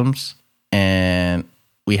orgasms. And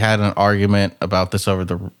we had an argument about this over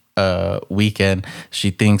the weekend. She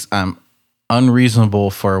thinks I'm unreasonable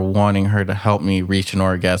for wanting her to help me reach an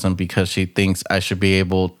orgasm because she thinks I should be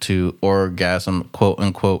able to orgasm, quote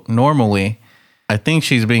unquote, normally. I think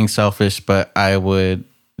she's being selfish, but I would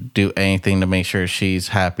do anything to make sure she's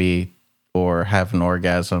happy or have an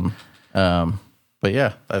orgasm. But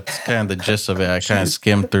yeah, that's kind of the gist of it. I kind of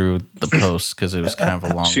skimmed through the post because it was kind of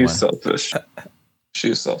a long She's one. selfish.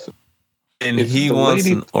 She's selfish. and If he the wants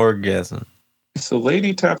lady- an orgasm. If the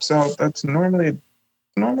lady taps out, that's normally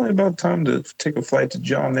about time to take a flight to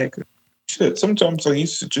Jamaica. Shit, sometimes I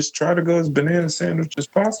used to just try to go as banana sandwich as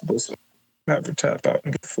possible, so never tap out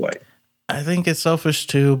and get a flight. I think it's selfish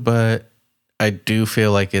too, but I do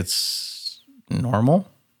feel like it's normal,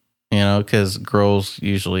 because girls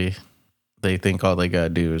usually, they think all they gotta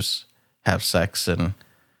do is have sex, and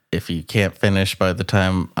if you can't finish by the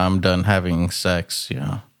time I'm done having sex,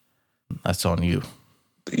 that's on you.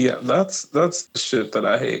 Yeah, that's the shit that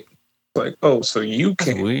I hate. Like, oh, so you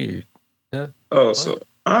That's can't. weird. Oh, so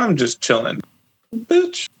I'm just chilling,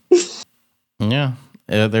 bitch. Yeah.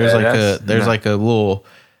 There's that's like a little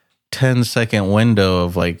 10-second window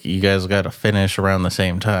of like you guys got to finish around the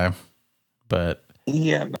same time. But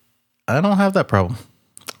Yeah, I don't have that problem.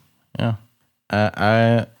 Yeah.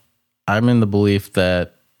 I'm in the belief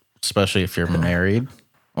that especially if you're married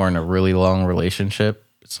or in a really long relationship,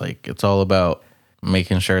 it's like it's all about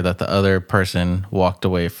making sure that the other person walked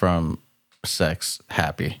away from sex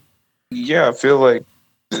happy. yeah. I feel like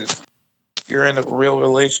if you're in a real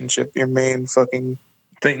relationship, your main fucking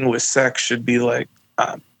thing with sex should be like,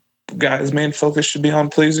 guy's main focus should be on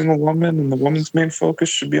pleasing a woman, and the woman's main focus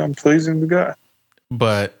should be on pleasing the guy.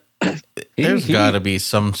 But there's got to be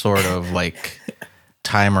some sort of like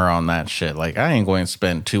timer on that shit. Like I ain't going to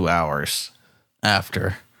spend 2 hours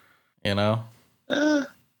after, you know?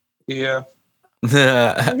 Yeah.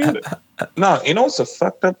 I get it. No, you know what's a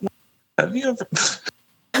fucked up? Have you ever?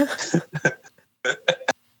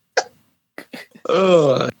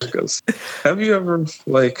 Oh, have you ever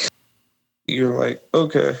like? You're like,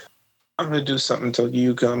 okay, I'm gonna do something until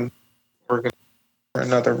you come. We're gonna for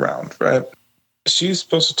another round, right? She's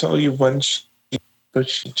supposed to tell you when but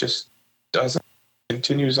she just doesn't.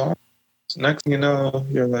 Continues on. So next thing you know,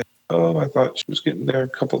 you're like, oh, I thought she was getting there a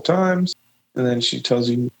couple times, and then she tells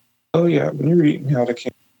you, oh yeah, when you're eating out, I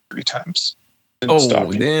came 3 times. Didn't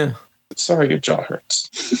stop you. Damn. Sorry, your jaw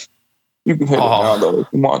hurts. You can hit it now though if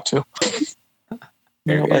you want to.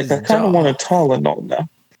 You're like, I kind of want a Tylenol now.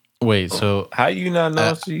 Wait, so how you not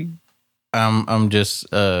know she? I'm just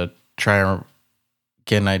trying to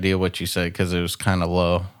get an idea what you said because it was kind of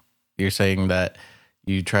low. You're saying that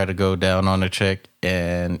you try to go down on a chick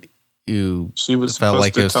and she felt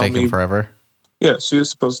like it was taking forever. Yeah, she was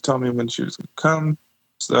supposed to tell me when she was gonna come,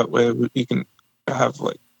 so that way you can have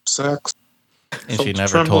like sex. And she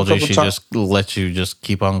never told you. She just let you just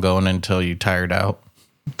keep on going until you tired out.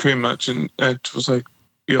 Pretty much, and it was like,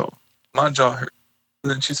 yo, my jaw hurt.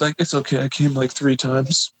 And then she's like, it's okay, I came like 3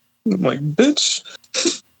 times. I'm like,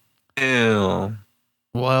 bitch. Ew.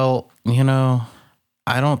 Well, you know,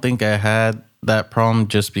 I don't think I had that problem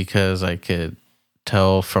just because I could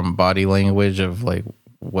tell from body language of like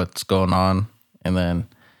what's going on. And then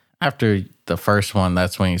after the first one,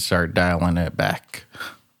 that's when you start dialing it back.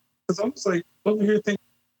 Because I was like, over here thinking,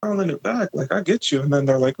 dialing it back. Like, I get you. And then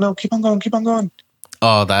they're like, no, keep on going, keep on going.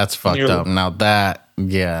 Oh, that's fucked up. Now that,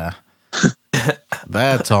 yeah.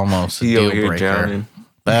 That's almost a deal breaker.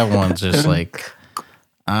 That one's just like,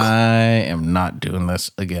 I am not doing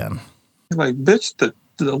this again. Like, bitch, the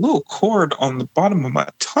little cord on the bottom of my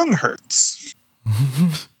tongue hurts.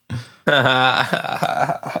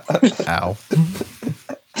 Ow.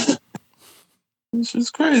 This is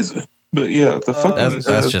crazy. But yeah, the fucking...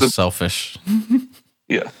 That's just selfish.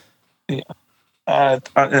 Yeah.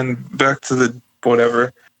 And back to the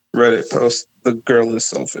whatever Reddit post, the girl is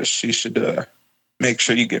selfish. She should make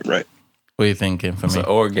sure you get right. What do you think, Infamy? It's an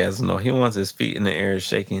orgasm. No, he wants his feet in the air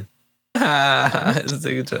shaking. Yeah.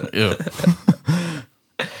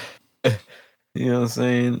 You know what I'm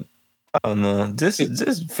saying? I don't know.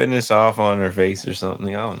 Just finish off on her face or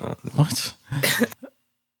something. I don't know. What?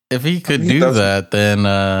 If he could do that,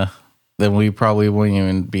 then we probably wouldn't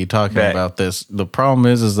even be talking about this. The problem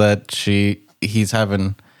is that he's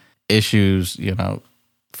having issues, you know,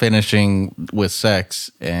 finishing with sex,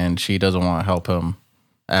 and she doesn't want to help him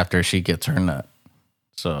after she gets her nut.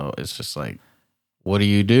 So it's just like, what do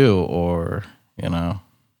you do? Or, you know,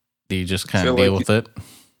 do you just kind of deal with it?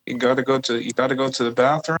 You gotta go to the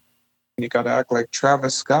bathroom. You gotta act like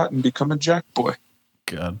Travis Scott and become a jack boy.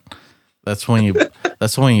 God, that's when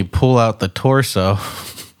you pull out the torso,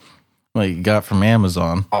 like you got from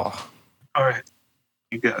Amazon. Oh, all right,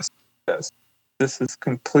 you guys. This is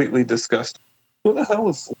completely disgusting. What the hell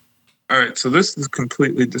is? All right, so this is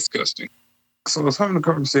completely disgusting. So I was having a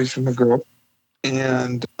conversation with a girl,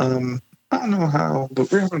 and I don't know how,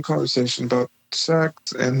 but we're having a conversation about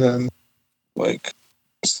sex, and then like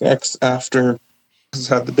sex after she's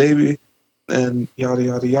had the baby, and yada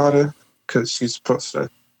yada yada, because she's supposed to.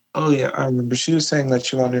 Oh yeah, I remember. She was saying that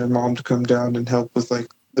she wanted her mom to come down and help with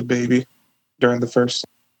like the baby during the first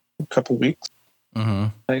couple weeks. Mm-hmm.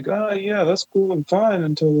 Like, oh yeah, that's cool and fine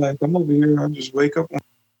until like I'm over here. I just wake up and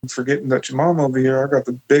forgetting that your mom over here. I got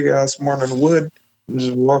the big ass morning wood. I'm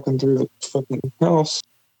just walking through the fucking house,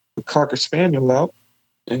 the Cocker Spaniel out,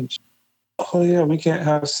 and oh yeah, we can't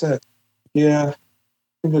have sex. Yeah, I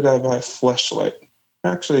think I gotta buy a fleshlight.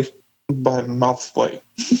 Actually, buy a mouth light.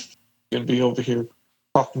 Gonna be over here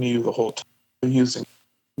talking to you the whole time using.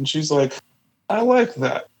 And she's like, I like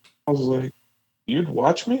that. I was like, you'd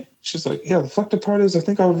watch me? She's like, yeah, the fucked up part is I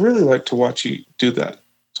think I would really like to watch you do that.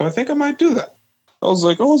 So I think I might do that. I was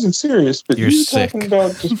like, I wasn't serious, but You're you sick.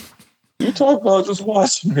 you talk about just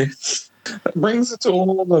watching me. That brings it to a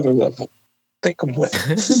whole other level. I think I'm with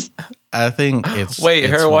it. I think it's Wait,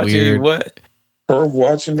 it's her watching you weird. what? Her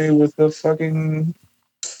watching me with the fucking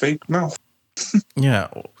fake mouth. Yeah,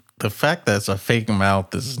 the fact that it's a fake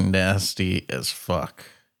mouth is nasty as fuck.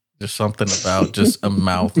 There's something about just a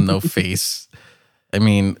mouth, no face. I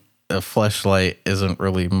mean, a fleshlight isn't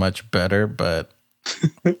really much better, but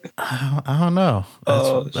I don't know.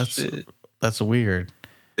 Shit. That's weird.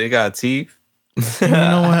 They got teeth. You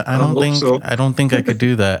know what? I don't hope think so. I don't think I could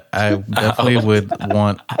do that. I definitely would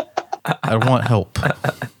want. I want help.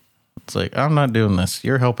 It's like I'm not doing this.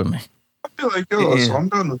 You're helping me. I feel like, yo, Yeah. so I'm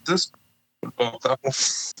done with this. About that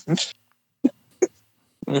one.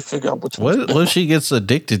 Let me figure out which one. What if she gets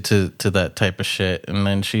addicted to that type of shit, and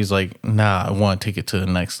then she's like, "Nah, I want to take it to the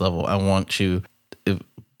next level. I want you to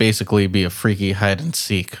basically be a freaky hide and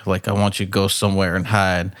seek. Like I want you to go somewhere and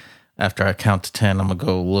hide. After I count to 10, I'm gonna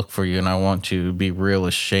go look for you, and I want you to be real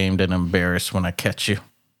ashamed and embarrassed when I catch you."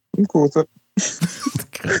 I'm cool with it.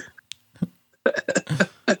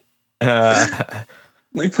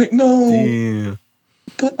 Wait, no. Damn.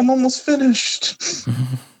 But I'm almost finished.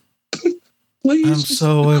 Please. I'm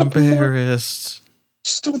so embarrassed.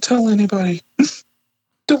 Just don't tell anybody.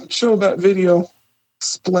 Don't show that video.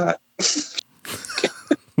 Splat.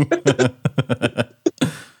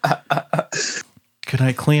 Can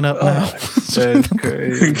I clean up now? That's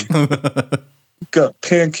crazy. Got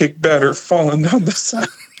pancake batter falling down the side.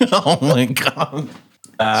 Oh my god.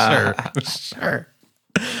 Sure.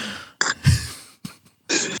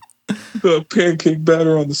 Got pancake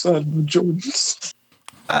batter on the side of the Jordans.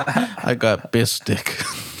 I got bistic.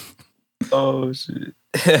 Oh shit.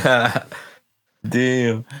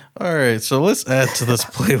 Damn. All right, so let's add to this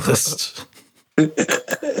playlist.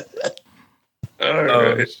 All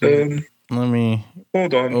right. shit. Let me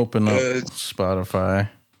Hold on. open up Spotify.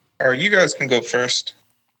 All right, you guys can go first.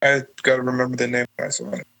 I got to remember the name of my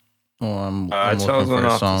song. Well, I'm I looking chose for one a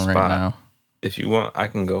off the song right spot. now. If you want, I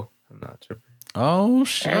can go. I'm not tripping. Oh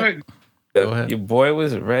shit! All right. Go ahead. Your boy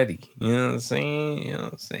was ready. You know what I'm saying? You know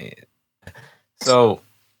what I'm saying? So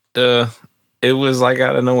it was like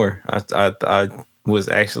out of nowhere. I was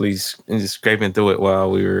actually just scraping through it while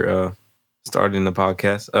we were starting the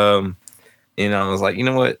podcast. And I was like, you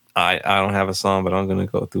know what? I don't have a song, but I'm gonna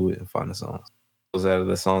go through it and find a song. Those out of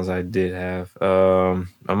the songs I did have. I'm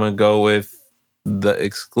gonna go with The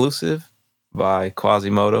Exclusive by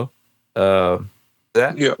Quasimodo.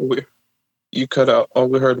 That Yeah, you cut out. All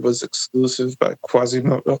we heard was Exclusive by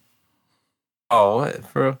Quasimodo. Oh, what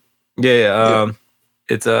for real? Yeah.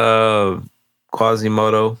 It's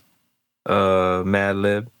Quasimodo, Mad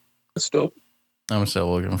Lib. That's dope. I'm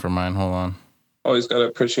still looking for mine. Hold on. Always got to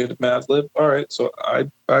appreciate a Mad Lib. All right, so I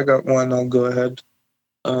got one. I'll go ahead.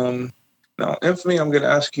 Now, Infamy, I'm going to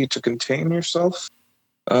ask you to contain yourself.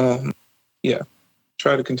 Yeah,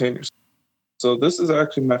 try to contain yourself. So this is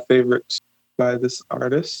actually my favorite by this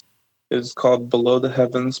artist. It's called Below the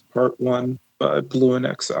Heavens Part 1 by Blue and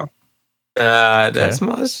Exile. That's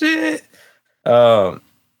my shit.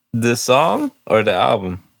 The song or the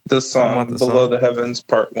album? The I song want the Below song. the Heavens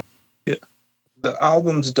Part 1. Yeah. The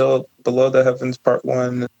album's dope. Below the Heavens Part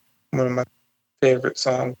 1, one of my favorite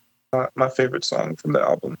songs. My favorite song from the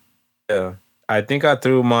album. Yeah, I think I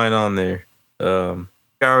threw mine on there. I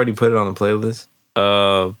already put it on the playlist.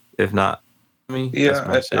 If not,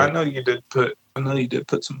 Yeah, I know you did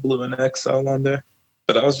put some Blue and Exile on there,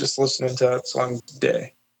 but I was just listening to that song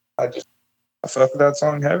today. I felt that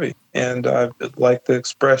song heavy, and I like the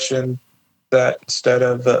expression that instead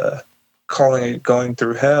of calling it going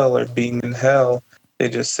through hell or being in hell, they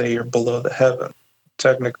just say you're below the heaven.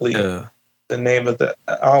 Technically, the name of the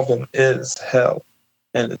album is Hell,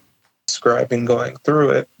 and it's describing going through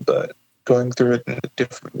it, but going through it in a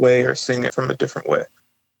different way or seeing it from a different way,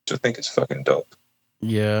 which I think is fucking dope.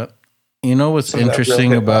 Yeah. You know what's Some of that real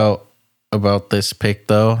interesting hip-hop. about this pick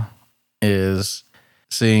though is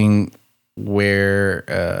seeing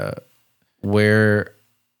where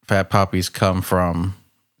Fat Poppy's come from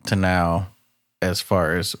to now as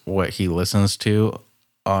far as what he listens to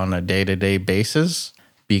on a day-to-day basis,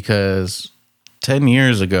 because 10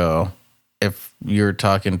 years ago, if you're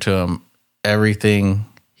talking to him, everything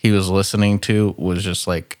he was listening to was just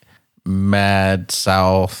like mad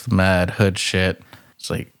South, mad hood shit.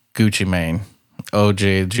 It's like Gucci Mane,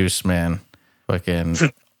 OJ Juice Man, fucking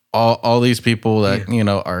all these people that, you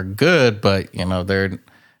know, are good, but, you know, they're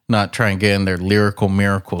not trying to get in their lyrical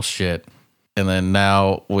miracle shit. And then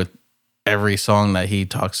now with every song that he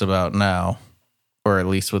talks about now, or at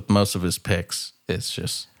least with most of his picks. It's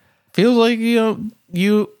just feels like you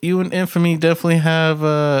and Infamy definitely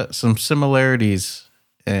have some similarities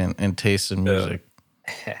in taste in music.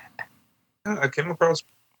 I came across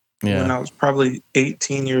when Yeah, I was probably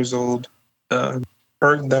 18 years old.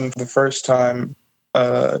 Heard them for the first time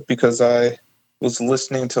because I was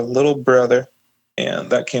listening to Little Brother, and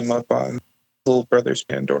that came up on Little Brother's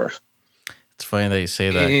Pandora. it's funny that you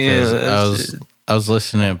say that because I was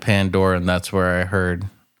listening to Pandora, and that's where I heard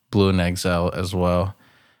Blue and Exile as well.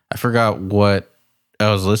 I forgot what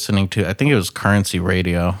I was listening to. I think it was Currency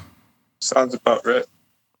Radio. Sounds about right.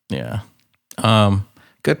 Yeah.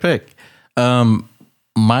 Good pick.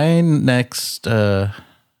 My next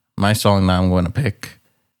my song that I'm going to pick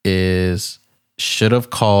is Should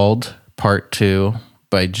Have Called Part 2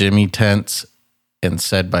 by Jimmy Tense and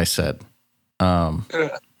Said by Said.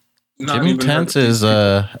 Jimmy Tense is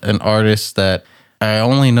an artist that I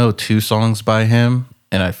only know 2 songs by him,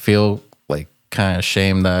 and I feel like kind of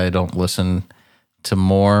ashamed that I don't listen to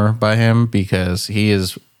more by him because he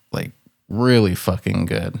is like really fucking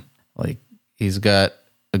good. Like he's got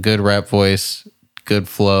a good rap voice, good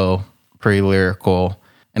flow, pretty lyrical.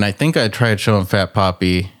 And I think I tried showing Fat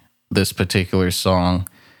Poppy this particular song,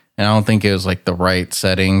 and I don't think it was like the right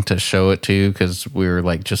setting to show it to because we were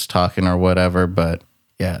like just talking or whatever. But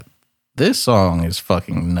yeah, this song is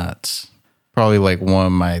fucking nuts. Probably like one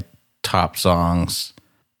of my top songs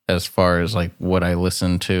as far as like what I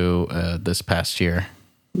listened to this past year.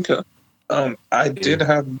 Okay. I did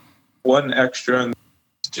have one extra, and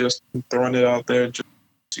just throwing it out there, just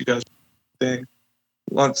so you guys think.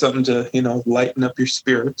 Want something to lighten up your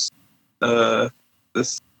spirits.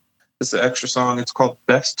 This is an extra song. It's called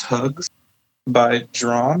Best Hugs by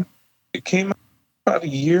Drawn. It came out about a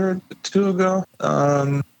year or 2 ago.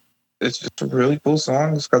 It's just a really cool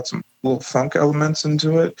song. It's got some little funk elements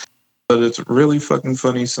into it, but it's a really fucking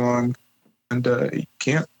funny song, and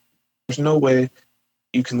there's no way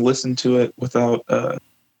you can listen to it without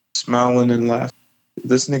smiling and laughing.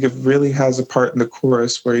 This nigga really has a part in the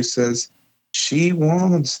chorus where he says, "She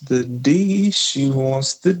wants the D, she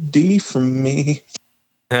wants the D from me."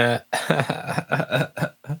 On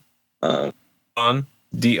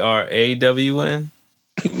DRAWN?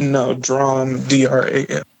 No, Drawn,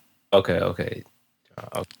 DRAN. Okay.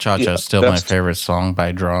 Cha-Cha is still my favorite song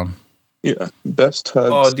by Drawn. Yeah, Best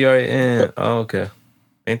Hugs. Oh, DRAN. Oh, okay.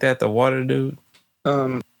 Ain't that the water dude?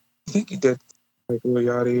 I think he did like Lil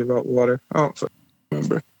Yachty about water. I don't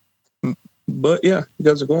remember. But yeah, you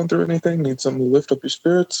guys are going through anything, need something to lift up your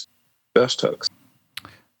spirits, Best Hugs.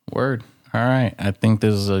 Word. All right. I think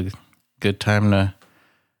this is a good time to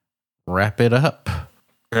wrap it up.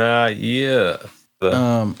 Yeah.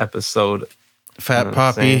 The episode. Fat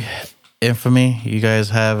Poppy, Infamy, you guys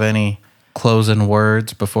have any closing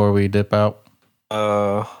words before we dip out?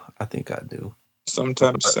 I think I do.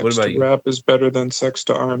 Sometimes sex to rap is better than sex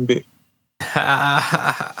to R&B.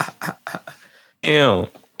 Ew.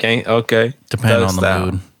 Okay. Depending on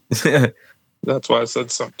the mood. That's why I said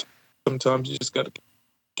sometimes you just gotta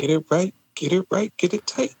get it right, get it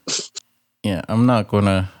tight. Yeah, I'm not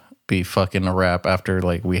gonna be fucking a rap after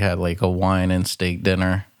like we had like a wine and steak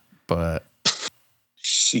dinner, but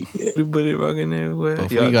shit. Everybody rocking everywhere. But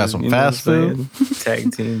we got some fast food.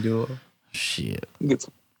 Tag team duo. Shit.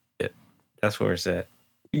 That's where it's at.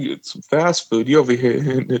 You get some fast food. You over here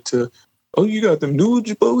hitting it to, oh, you got them new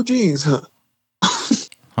Jabot jeans, huh?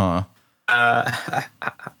 Huh.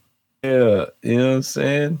 Yeah, you know what I'm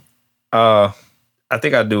saying? I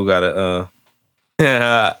think I do gotta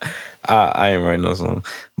I ain't writing no song.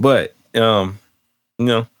 But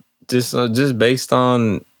just based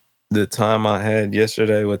on the time I had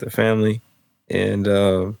yesterday with the family and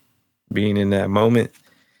being in that moment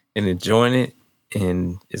and enjoying it,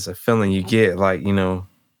 and it's a feeling you get like,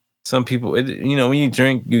 some people when you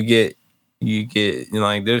drink you get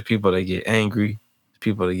like there's people that get angry,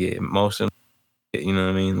 people that get emotional, you know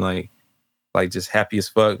what I mean, like just happy as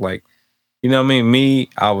fuck, like, you know what I mean. Me,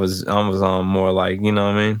 I was on more like, you know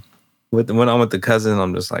what I mean, when I'm with the cousins,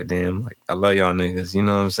 I'm just like, damn, like I love y'all niggas, you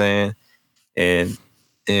know what I'm saying, and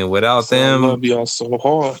without them, I love y'all so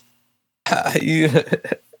hard.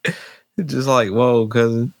 Just like, whoa,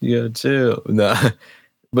 cousin, yeah, chill. Nah.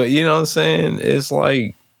 But you know what I'm saying? It's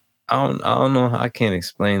like I don't know how, I can't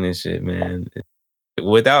explain this shit, man.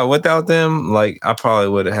 Without them, like I probably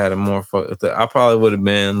would have had I probably would have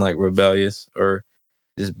been like rebellious or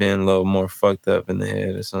just been a little more fucked up in the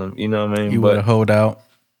head or something. You know what I mean? You would have hold out.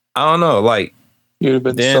 I don't know, like you'd have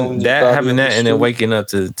been then that having that and then waking up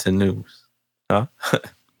to news. Huh?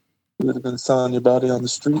 You would have been selling your body on the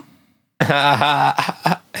street.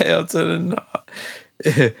 Hell to the no.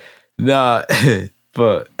 Nah,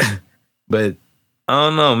 but I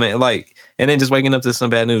don't know, man. Like, and then just waking up to some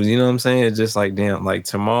bad news. You know what I'm saying? It's just like, damn, like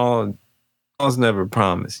tomorrow's never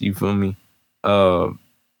promised. You feel me? The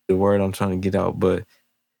word I'm trying to get out, but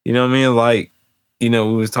you know what I mean? Like, we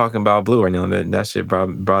was talking about Blue right now. That shit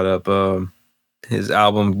brought up his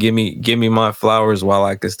album, Give Me My Flowers While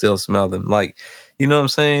I Could Still Smell Them. Like, you know what I'm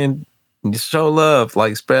saying? Just show love,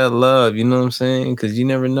 like spread love, you know what I'm saying? Because you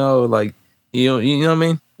never know, like, you know what I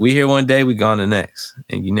mean? We here one day, we gone the next.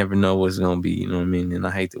 And you never know what's gonna be, you know what I mean? And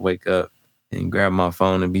I hate to wake up and grab my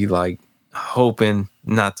phone and be like hoping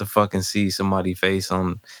not to fucking see somebody's face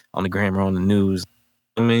on the gram or on the news.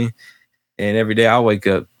 You know what I mean? And every day I wake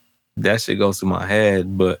up, that shit goes through my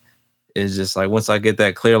head. But it's just like once I get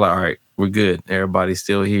that clear, like, all right, we're good. Everybody's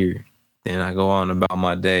still here. Then I go on about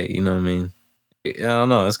my day. You know what I mean? I don't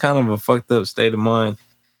know. It's kind of a fucked up state of mind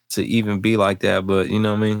to even be like that. But you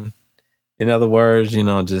know what I mean? In other words,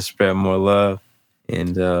 just spread more love.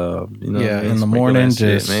 And you know, Yeah, what I mean? in the Sprinkle morning, that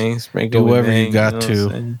shit, just man. do Sprinkle whatever with you bang, got know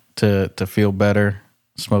what I'm saying? to feel better.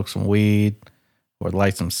 Smoke some weed, or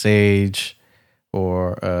light some sage,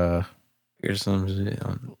 or Or some shit.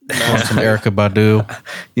 on some Erykah Badu.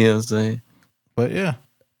 You know what I'm saying? But yeah,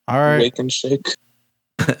 all right. Wake and shake.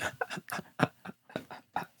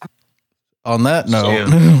 On that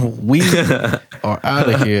note, we are out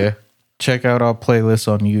of here. Check out our playlist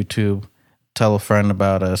on YouTube. Tell a friend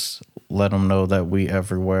about us. Let them know that we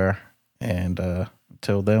everywhere. And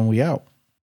until then, we out.